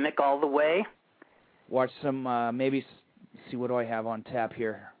up. Gimmick all the way. Watch some maybe see what do I have on tap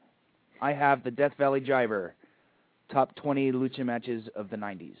here. I have the Death Valley Jiver, top 20 lucha matches of the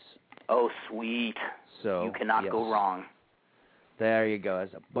 90s. Oh, sweet. So you cannot go wrong. There you go.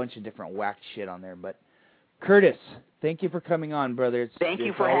 There's a bunch of different whack shit on there. But, Curtis, thank you for coming on, brother. Thank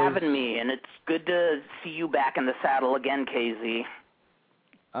you for having me, and it's good to see you back in the saddle again, KZ.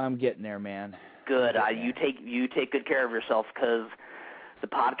 I'm getting there, man. Good. You take good care of yourself, because the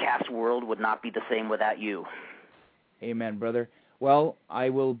podcast world would not be the same without you. Amen, brother. Well, I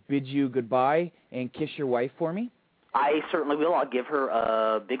will bid you goodbye and kiss your wife for me. I certainly will. I'll give her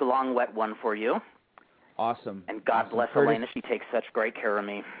a big, long, wet one for you. Awesome. And God bless Elena. She takes such great care of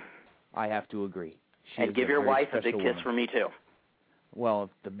me. I have to agree. And give your wife a big kiss for me, too. Well,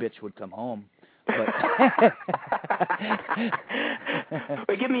 if the bitch would come home. But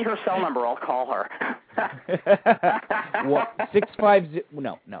Wait, give me her cell number. I'll call her. Well, 650.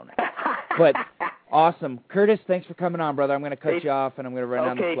 No. But awesome. Curtis, thanks for coming on, brother. I'm going to cut you off, and I'm going to run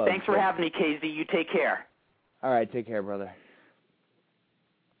down the club. Okay, thanks for having me, KZ. You take care. All right, take care, brother.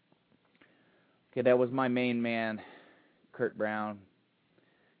 Okay, that was my main man, Kurt Brown,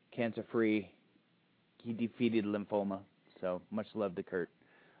 cancer-free. He defeated lymphoma, so much love to Kurt.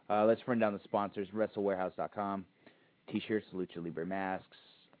 Let's run down the sponsors, WrestleWarehouse.com, T-shirts, Lucha Libre masks,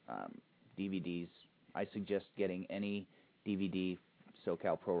 DVDs. I suggest getting any DVD,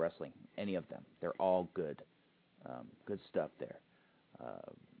 SoCal Pro Wrestling, any of them. They're all good. Good stuff there.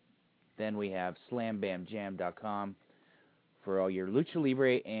 Then we have SlamBamJam.com for all your Lucha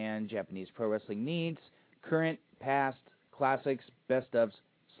Libre and Japanese pro wrestling needs. Current, past, classics, best ofs,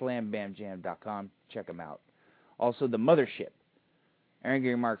 SlamBamJam.com. Check them out. Also, the mothership,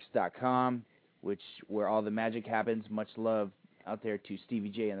 AngryMarks.com, where all the magic happens. Much love out there to Stevie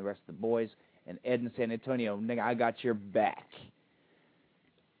J and the rest of the boys. And Ed in San Antonio, nigga, I got your back.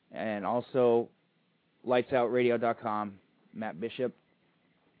 And also, LightsOutRadio.com, Matt Bishop,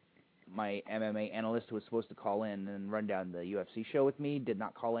 my MMA analyst who was supposed to call in and run down the UFC show with me, did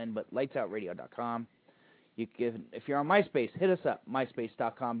not call in, but LightsOutRadio.com. If you're on MySpace, hit us up,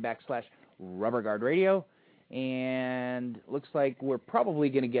 myspace.com/ Rubber Guard Radio. And looks like we're probably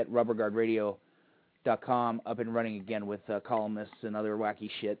going to get rubberguardradio.com up and running again with columnists and other wacky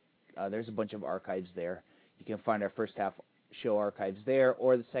shit. There's a bunch of archives there. You can find our first half show archives there,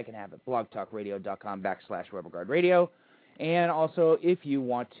 or the second half at blogtalkradio.com/rubberguardradio. And also, if you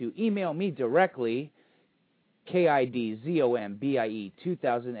want to email me directly,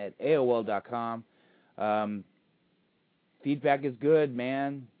 KIDZOMBIE2000@AOL.com. Feedback is good,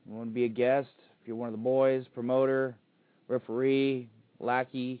 man. You want to be a guest? If you're one of the boys, promoter, referee,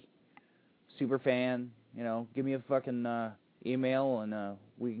 lackey, super fan, give me a fucking email and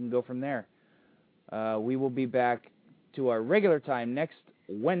we can go from there. We will be back to our regular time next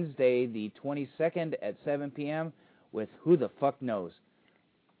Wednesday, the 22nd at 7 p.m. with Who the Fuck Knows.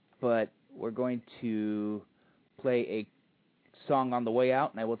 But we're going to play a song on the way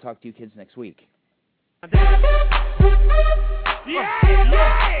out, and I will talk to you kids next week.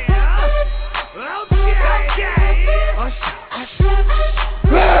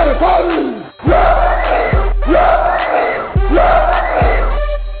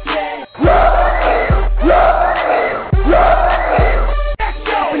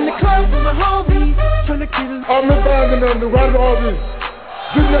 I'm not banging on the right all this.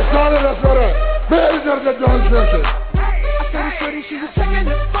 This is Charlie, that's what man, it's not that John Churchill. I started studying, she was checking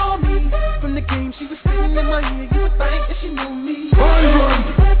it for me. From the game, she was sitting in my ear. You would think that she knew me.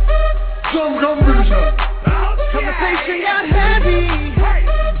 Some competition. Conversation got heavy.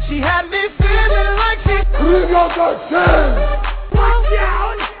 She had me feeling like she. Bring out that chain. Walk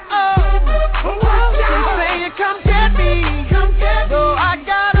down. Walk down. She's saying, come get me. Come get me. So I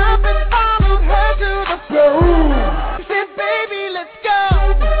got up and followed her to the room. She said, baby, let's go.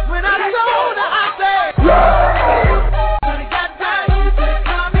 When I told her, I said, when it got tight, she said,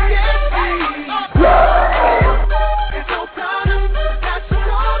 come and get me. There's no problem, that's what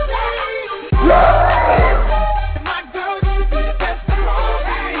called me. And my girl, you be the best of all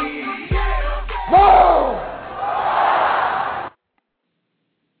me.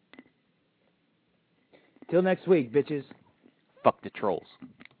 Till next week, bitches. Fuck the trolls.